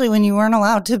 especially when you weren't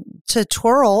allowed to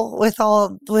twirl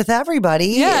with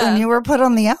everybody, when you were put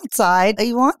on the outside,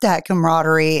 you want that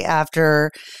camaraderie after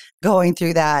going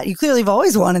through that. You clearly have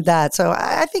always wanted that. So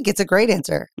I think it's a great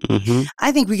answer. Mm-hmm.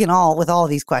 I think we can all, with all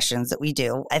these questions that we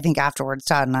do, I think afterwards,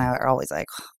 Todd and I are always like,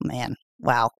 oh, man,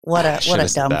 wow, what a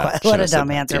dumb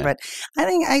answer. Yeah. But I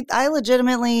think I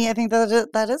legitimately, I think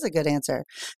that is a good answer.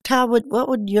 Todd, what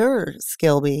would your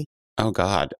skill be? Oh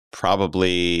God,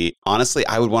 probably, honestly,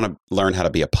 I would want to learn how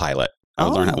to be a pilot. I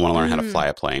would want to learn how to fly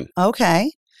a plane. Okay.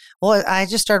 Well, I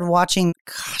just started watching,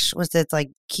 was it like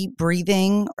Keep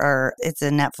Breathing or it's a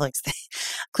Netflix thing?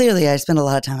 Clearly, I spend a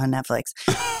lot of time on Netflix.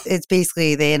 It's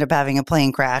basically they end up having a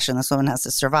plane crash and this woman has to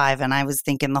survive. And I was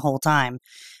thinking the whole time,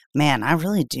 man, I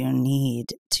really do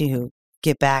need to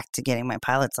get back to getting my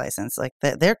pilot's license. Like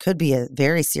there could be a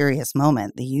very serious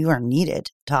moment that you are needed,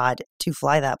 Todd, to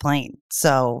fly that plane.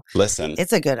 So listen,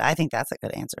 I think that's a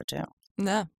good answer too.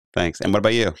 No. Thanks. And what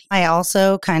about you? I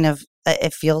also kind of,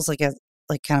 it feels like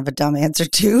kind of a dumb answer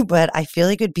too, but I feel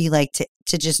like it would be like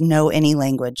to just know any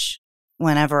language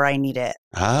whenever I need it.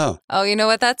 Oh, you know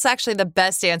what? That's actually the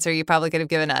best answer you probably could have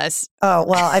given us. Oh,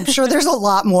 well, I'm sure there's a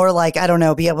lot more like, I don't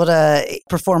know, be able to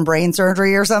perform brain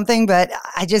surgery or something, but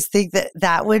I just think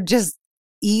that would just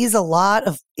ease a lot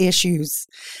of issues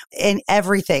in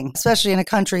everything, especially in a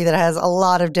country that has a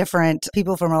lot of different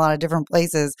people from a lot of different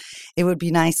places. It would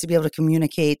be nice to be able to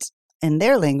communicate in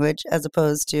their language as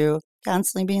opposed to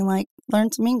constantly being like,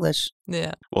 learn some English.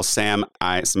 Yeah. Well,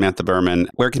 Samantha Berman,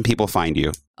 where can people find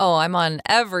you? Oh, I'm on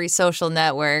every social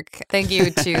network. Thank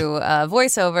you to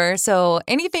VoiceOver. So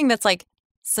anything that's like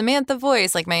Samantha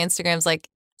Voice, like my Instagram's like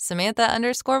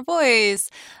Samantha_voice.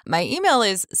 My email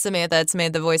is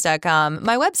Samantha@SamanthaVoice.com.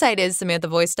 My website is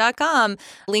SamanthaVoice.com.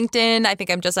 LinkedIn, I think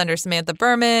I'm just under Samantha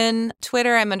Berman.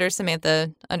 Twitter, I'm under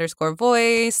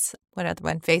Samantha_voice. What other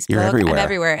one? Facebook. You're everywhere. I'm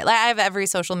everywhere. I have every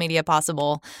social media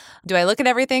possible. Do I look at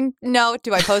everything? No.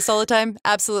 Do I post all the time?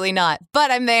 Absolutely not. But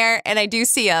I'm there and I do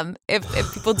see them. If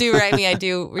people do write me, I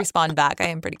do respond back. I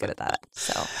am pretty good at that.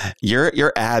 So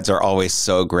your ads are always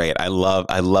so great. I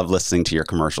love listening to your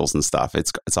commercials and stuff.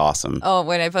 It's It's awesome. Oh,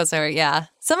 when I post her, yeah.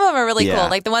 Some of them are really cool.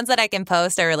 Like the ones that I can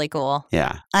post are really cool.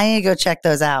 Yeah. I need to go check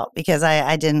those out because I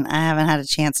haven't had a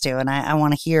chance to, and I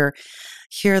want to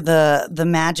hear the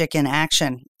magic in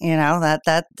action. You know,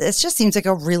 that it just seems like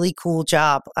a really cool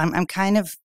job. I'm kind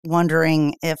of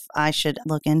wondering if I should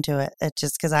look into it. It's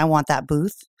just because I want that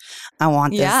booth. I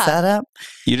want this setup.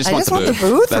 You just I want just the want the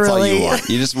booth. That's really. all you want.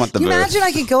 You just want the booth. Imagine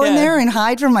I could go in there and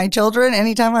hide from my children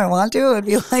anytime I want to. It would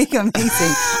be like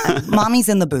amazing. Mommy's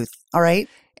in the booth. All right.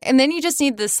 And then you just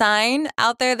need the sign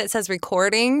out there that says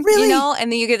recording, Really? you know,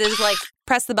 and then you get to just like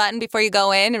press the button before you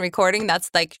go in and recording. That's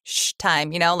like shh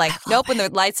time, you know, like nope, when the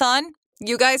light's on,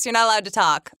 you guys, you're not allowed to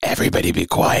talk. Everybody be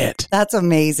quiet. That's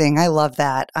amazing. I love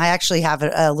that. I actually have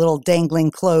a little dangling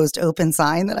closed open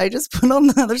sign that I just put on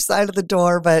the other side of the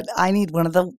door, but I need one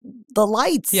of the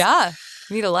lights. Yeah,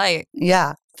 you need a light.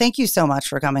 Yeah. Thank you so much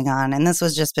for coming on. And this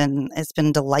was it's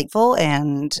been delightful,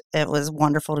 and it was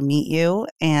wonderful to meet you.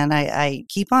 And I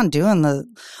keep on doing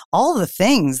all the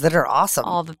things that are awesome.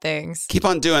 All the things. Keep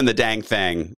on doing the dang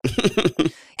thing.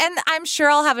 And I'm sure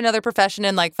I'll have another profession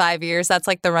in like 5 years. That's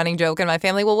like the running joke in my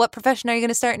family. Well, what profession are you going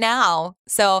to start now?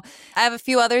 So I have a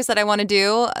few others that I want to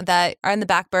do that are in the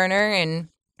back burner, and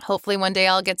hopefully one day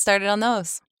I'll get started on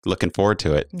those. Looking forward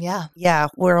to it. Yeah. Yeah,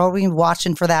 we're all be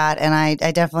watching for that. And I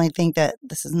definitely think that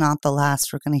this is not the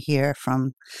last we're going to hear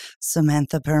from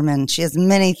Samantha Berman. She has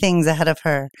many things ahead of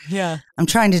her. Yeah. I'm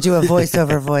trying to do a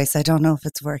voiceover voice. I don't know if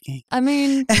it's working. I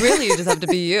mean, really, you just have to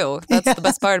be you. That's the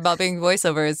best part about being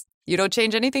voiceover is you don't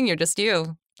change anything. You're just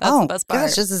you. That's the best part.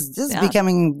 Gosh, this is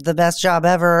becoming the best job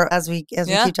ever as we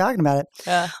keep talking about it.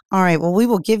 Yeah. All right. Well, we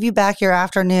will give you back your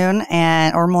afternoon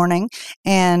or morning,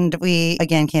 and we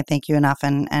again can't thank you enough.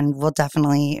 And we'll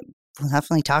definitely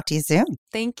talk to you soon.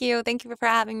 Thank you. Thank you for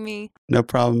having me. No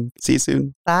problem. See you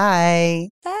soon. Bye.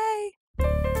 Bye.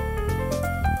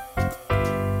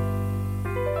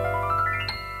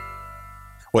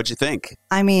 What'd you think?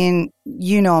 I mean,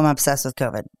 I'm obsessed with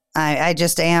COVID. I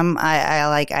just am.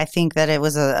 I think that it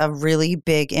was a really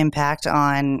big impact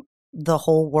on the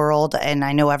whole world. And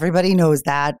I know everybody knows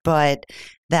that, but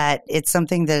that it's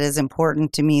something that is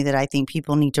important to me that I think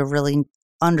people need to really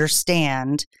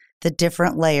understand the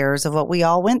different layers of what we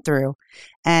all went through.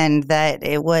 And that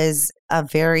it was a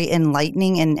very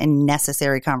enlightening and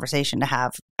necessary conversation to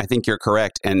have. I think you're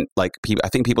correct. And like, I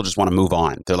think people just want to move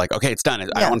on. They're like, okay, it's done. I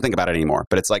don't want to think about it anymore.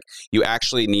 But it's like, you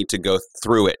actually need to go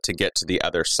through it to get to the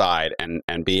other side and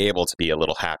be able to be a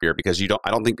little happier because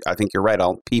I think you're right.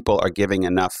 All people are giving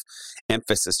enough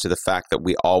emphasis to the fact that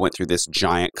we all went through this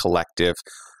giant collective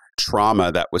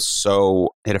trauma that was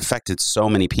it affected so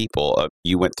many people.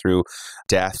 You went through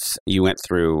death. You went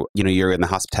through, you're in the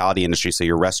hospitality industry, so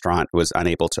your restaurant was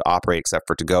unable to operate except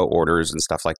for to-go orders and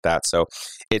stuff like that. So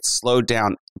it slowed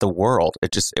down the world.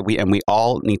 We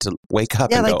all need to wake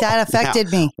up. Yeah, that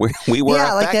affected me. We were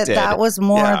affected. Like that was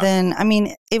more than,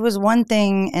 it was one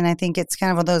thing, and I think it's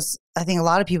kind of one of those, I think a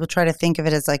lot of people try to think of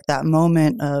it as like that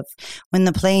moment of when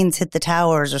the planes hit the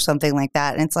towers or something like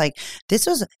that. And it's like, this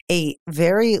was a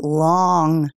very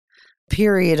long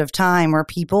period of time where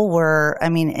people were,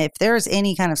 if there's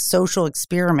any kind of social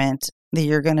experiment that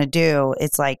you're going to do,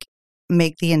 it's like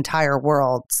make the entire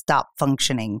world stop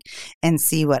functioning and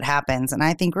see what happens. And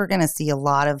I think we're going to see a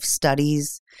lot of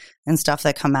studies and stuff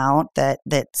that come out that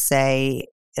say,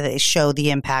 they show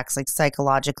the impacts like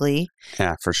psychologically.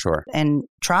 Yeah, for sure. And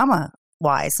trauma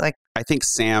wise. Like, I think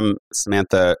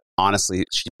Samantha, honestly,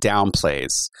 she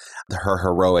downplays her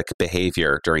heroic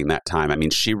behavior during that time.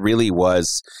 She really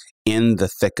was in the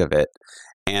thick of it.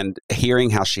 And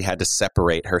hearing how she had to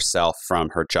separate herself from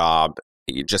her job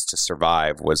just to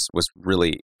survive was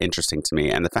really interesting to me.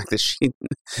 And the fact that she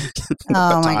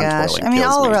oh my gosh.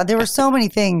 All around, there were so many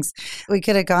things we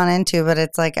could have gone into, but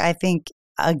it's like, I think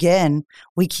again,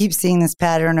 we keep seeing this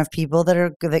pattern of people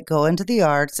that go into the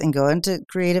arts and go into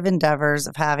creative endeavors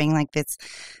of having like this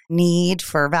need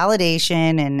for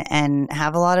validation and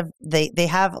have a lot of they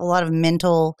have a lot of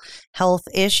mental health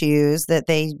issues that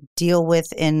they deal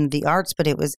with in the arts. But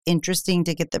it was interesting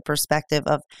to get the perspective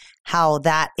of how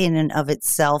that in and of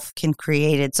itself can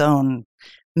create its own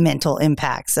mental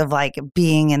impacts of like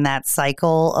being in that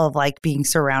cycle of like being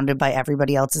surrounded by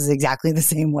everybody else is exactly the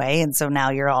same way. And so now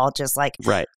you're all just like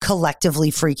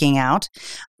collectively freaking out.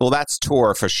 Well, that's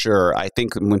tour for sure. I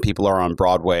think when people are on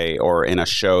Broadway or in a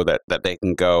show that they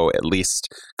can go at least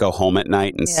go home at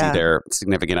night and see their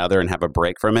significant other and have a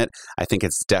break from it. I think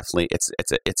it's definitely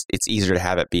it's easier to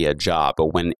have it be a job.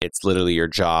 But when it's literally your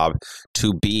job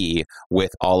to be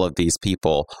with all of these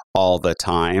people all the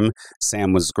time,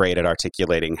 Sam was great at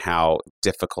articulating how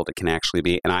difficult it can actually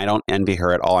be. And I don't envy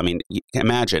her at all.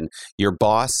 Imagine your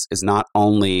boss is not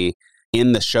only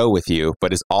in the show with you,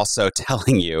 but is also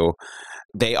telling you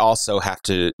they also have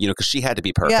to, because she had to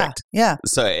be perfect. Yeah.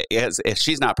 So if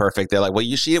she's not perfect, they're like, well,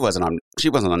 she wasn't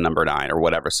on number 9 or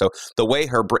whatever. So the way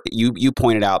you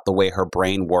pointed out the way her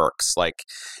brain works, like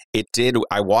it did.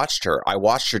 I watched her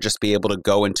just be able to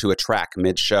go into a track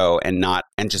mid-show and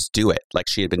just do it. Like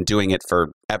she had been doing it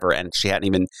forever, and she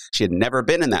had never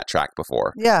been in that track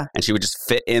before. Yeah. And she would just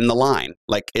fit in the line.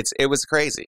 Like it was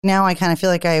crazy. Now I kind of feel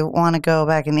like I want to go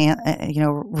back and,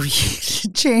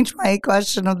 change my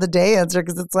question of the day answer,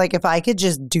 because it's like, if I could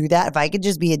just do that, if I could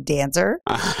just be a dancer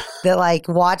that like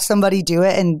watch somebody do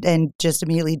it and just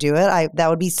immediately do it, that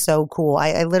would be so cool.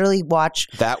 I literally watch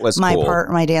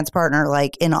my dance partner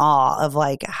like in awe of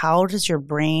like, how does your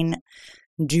brain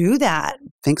do that?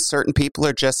 I think certain people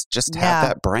are just have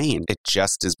that brain. It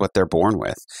just is what they're born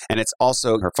with. And it's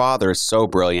also, her father is so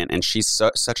brilliant, and she's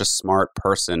such a smart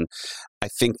person. I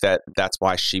think that's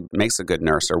why she makes a good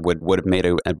nurse, or would have made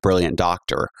a brilliant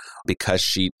doctor, because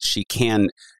she can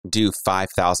do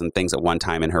 5,000 things at one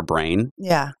time in her brain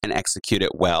and execute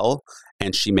it well.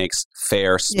 And she makes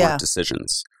fair, smart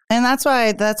decisions. And that's why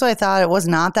I thought it was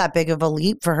not that big of a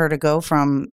leap for her to go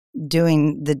from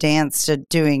doing the dance to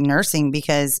doing nursing,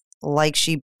 because like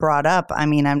she brought up, I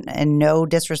mean, I'm, and no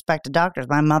disrespect to doctors,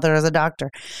 my mother is a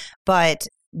doctor, but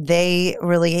they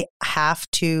really have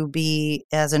to be,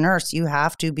 as a nurse, you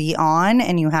have to be on,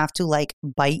 and you have to like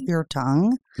bite your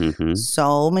tongue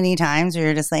so many times where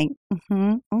you're just like,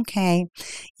 okay,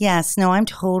 yes, no, I'm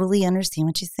totally understand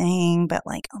what you're saying, but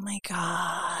like, oh my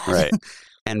God. Right.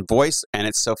 And voice, and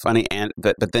it's so funny,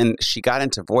 but then she got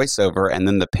into voiceover, and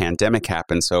then the pandemic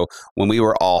happened. So when we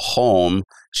were all home,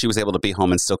 she was able to be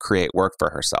home and still create work for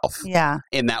herself. Yeah.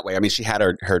 In that way. I mean, she had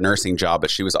her nursing job,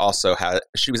 but she was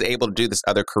able to do this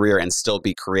other career and still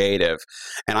be creative.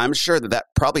 And I'm sure that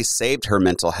probably saved her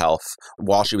mental health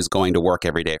while she was going to work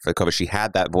every day for the COVID. She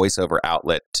had that voiceover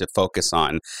outlet to focus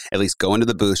on, at least go into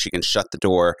the booth. She can shut the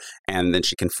door, and then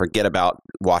she can forget about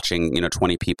watching,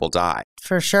 20 people die.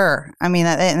 For sure. I mean,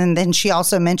 and then she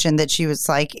also mentioned that she was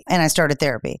like, and I started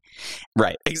therapy.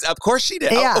 Right. Of course she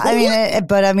did. Yeah.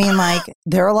 I mean, like,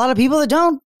 there are a lot of people that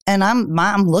don't. And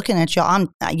I'm looking at y'all.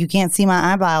 You can't see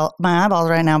my eyeballs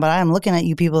right now, but I am looking at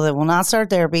you people that will not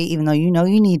start therapy, even though you know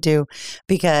you need to,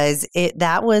 because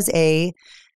that was an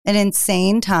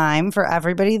insane time for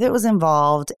everybody that was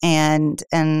involved, and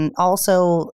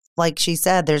also, like she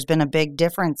said, there's been a big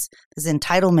difference, this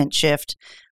entitlement shift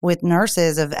with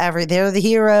nurses of they're the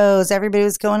heroes. Everybody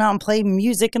was going out and playing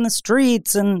music in the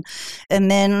streets. And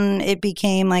then it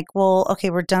became like, well, okay,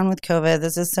 we're done with COVID.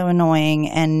 This is so annoying.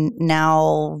 And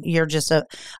now you're just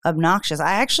obnoxious.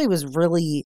 I actually was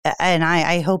really, and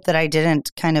I hope that I didn't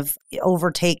kind of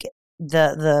overtake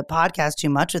the podcast too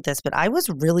much with this, but I was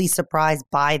really surprised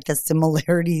by the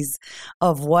similarities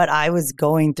of what I was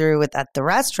going through at the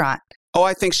restaurant. Oh,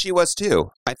 I think she was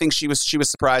too. I think she was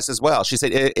surprised as well. She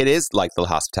said it is like the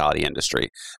hospitality industry,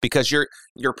 because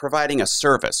you're providing a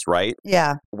service, right?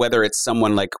 Yeah. Whether it's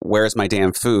someone like, where's my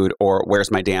damn food, or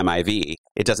where's my damn IV,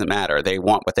 it doesn't matter. They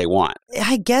want what they want.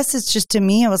 I guess it's just, to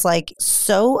me, it was like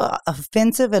so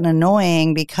offensive and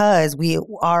annoying, because we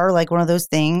are like one of those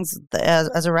things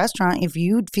as a restaurant. If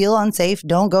you feel unsafe,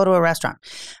 don't go to a restaurant.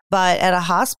 But at a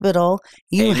hospital,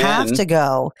 you have to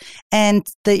go, and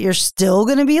that you're still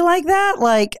going to be like that.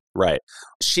 Like, right.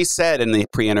 She said in the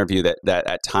pre-interview that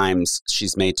at times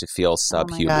she's made to feel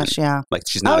subhuman. Oh my gosh, yeah. Like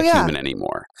she's not a human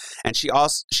anymore. And she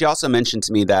also mentioned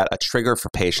to me that a trigger for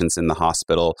patients in the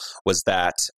hospital was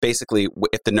that basically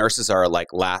if the nurses are like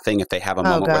laughing, if they have a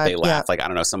moment where they laugh, like, I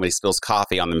don't know, somebody spills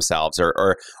coffee on themselves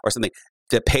or something,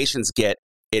 the patients it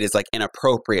is like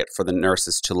inappropriate for the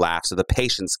nurses to laugh. So the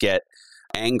patients get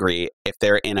angry if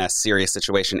they're in a serious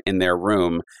situation in their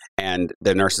room and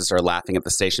the nurses are laughing at the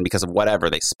station because of whatever,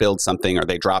 they spilled something or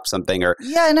they dropped something or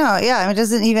it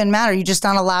doesn't even matter. You're just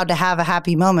not allowed to have a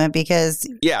happy moment because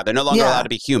they're no longer allowed to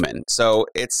be human. So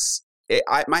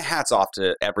my hat's off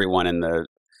to everyone in the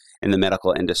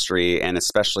medical industry, and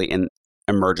especially in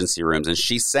emergency rooms. And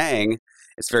she's saying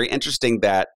it's very interesting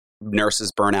that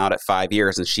nurses burn out at 5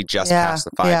 years, and she just passed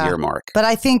the 5-year mark. But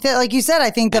I think that, like you said, I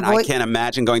can't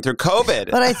imagine going through COVID.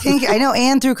 But I know,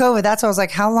 and through COVID, that's why I was like,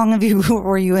 how long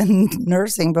were you in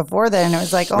nursing before then? And it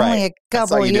was like only a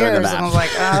couple of years. And I was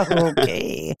like, oh,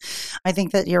 okay. I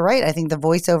think that you're right. I think the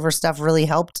voiceover stuff really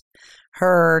helped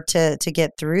her to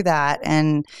get through that.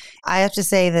 And I have to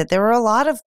say that there were a lot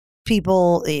of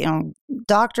people,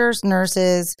 doctors,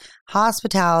 nurses,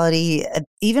 hospitality,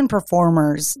 even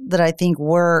performers that I think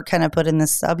were kind of put in the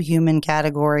subhuman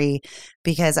category,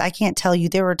 because I can't tell you,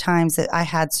 there were times that I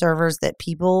had servers that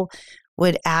people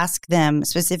would ask them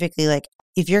specifically, like,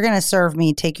 if you're going to serve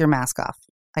me, take your mask off.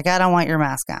 Like, I don't want your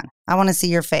mask on. I want to see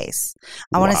your face.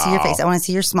 I want to see your face. I want to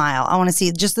see your smile. I want to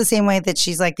see just the same way that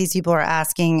she's like, these people are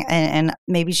asking, and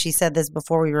maybe she said this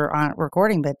before we were on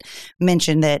recording, but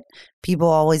mentioned that people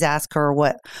always ask her,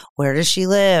 where does she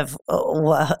live?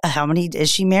 How many, is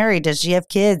she married? Does she have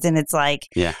kids? And it's like,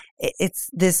 it's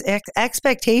this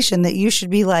expectation that you should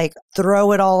be like,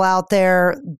 throw it all out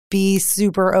there, be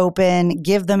super open,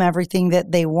 give them everything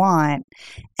that they want.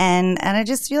 And I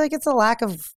just feel like it's a lack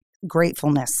of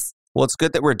gratefulness. Well, it's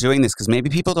good that we're doing this because maybe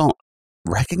people don't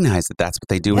recognize that that's what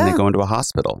they do when they go into a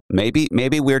hospital. Maybe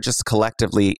we're just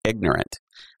collectively ignorant.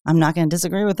 I'm not going to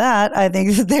disagree with that. I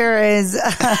think that there is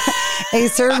a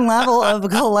certain level of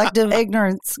collective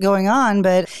ignorance going on.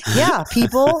 But yeah,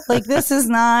 people, like, this is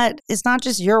not, it's not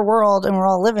just your world and we're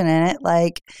all living in it.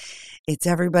 Like, it's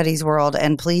everybody's world.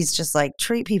 And please just like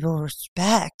treat people with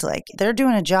respect. Like, they're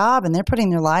doing a job and they're putting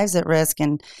their lives at risk.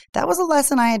 And that was a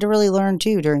lesson I had to really learn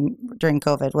too during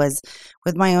COVID, was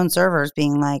with my own servers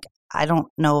being like, I don't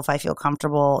know if I feel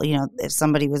comfortable, you know, if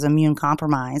somebody was immune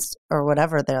compromised or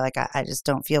whatever, they're like, I just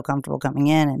don't feel comfortable coming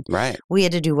in. And we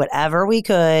had to do whatever we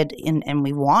could, and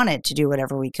we wanted to do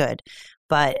whatever we could.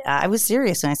 But I was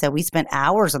serious, and I said, we spent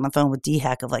hours on the phone with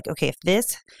DHEC of like, okay, if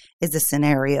this is the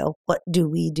scenario, what do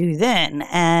we do then?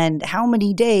 And how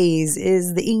many days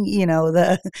is that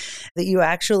you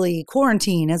actually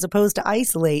quarantine as opposed to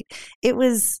isolate? It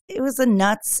was a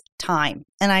nuts time.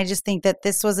 And I just think that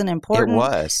this was an important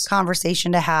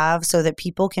conversation to have so that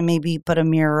people can maybe put a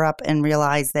mirror up and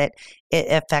realize that it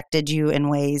affected you in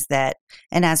ways that,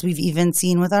 and as we've even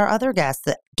seen with our other guests,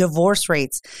 that divorce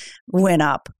rates went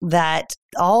up, that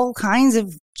all kinds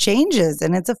of changes,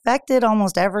 and it's affected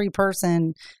almost every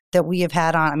person that we have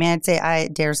had on. I mean, I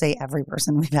dare say every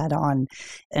person we've had on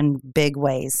in big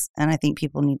ways. And I think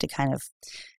people need to kind of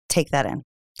take that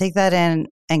in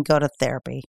and go to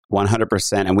therapy.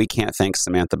 100%. And we can't thank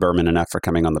Samantha Berman enough for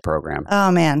coming on the program.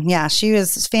 Oh, man. Yeah, she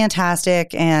was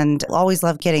fantastic, and always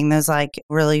loved getting those like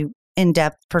really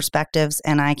in-depth perspectives.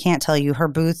 And I can't tell you, her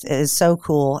booth is so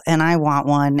cool and I want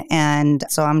one. And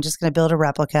so I'm just going to build a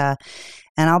replica,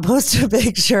 and I'll post a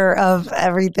picture of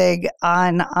everything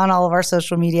on all of our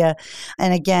social media.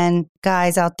 And again,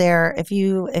 guys out there, if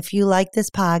you like this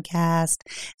podcast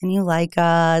and you like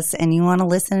us and you want to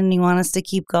listen and you want us to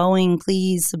keep going,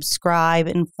 please subscribe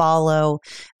and follow,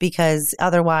 because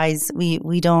otherwise we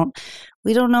don't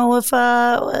know if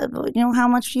how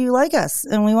much you like us,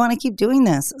 and we want to keep doing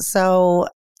this. So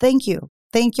thank you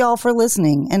all for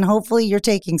listening, and hopefully you're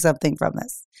taking something from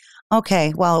this.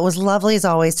 Okay, well, it was lovely as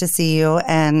always to see you,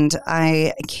 and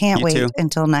I can't wait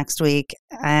until next week.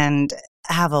 And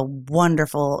have a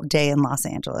wonderful day in Los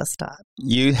Angeles, Todd.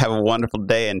 You have a wonderful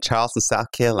day in Charleston, South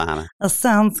Carolina.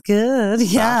 Sounds good.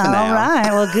 Yeah, all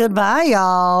right. Well, goodbye,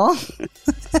 y'all.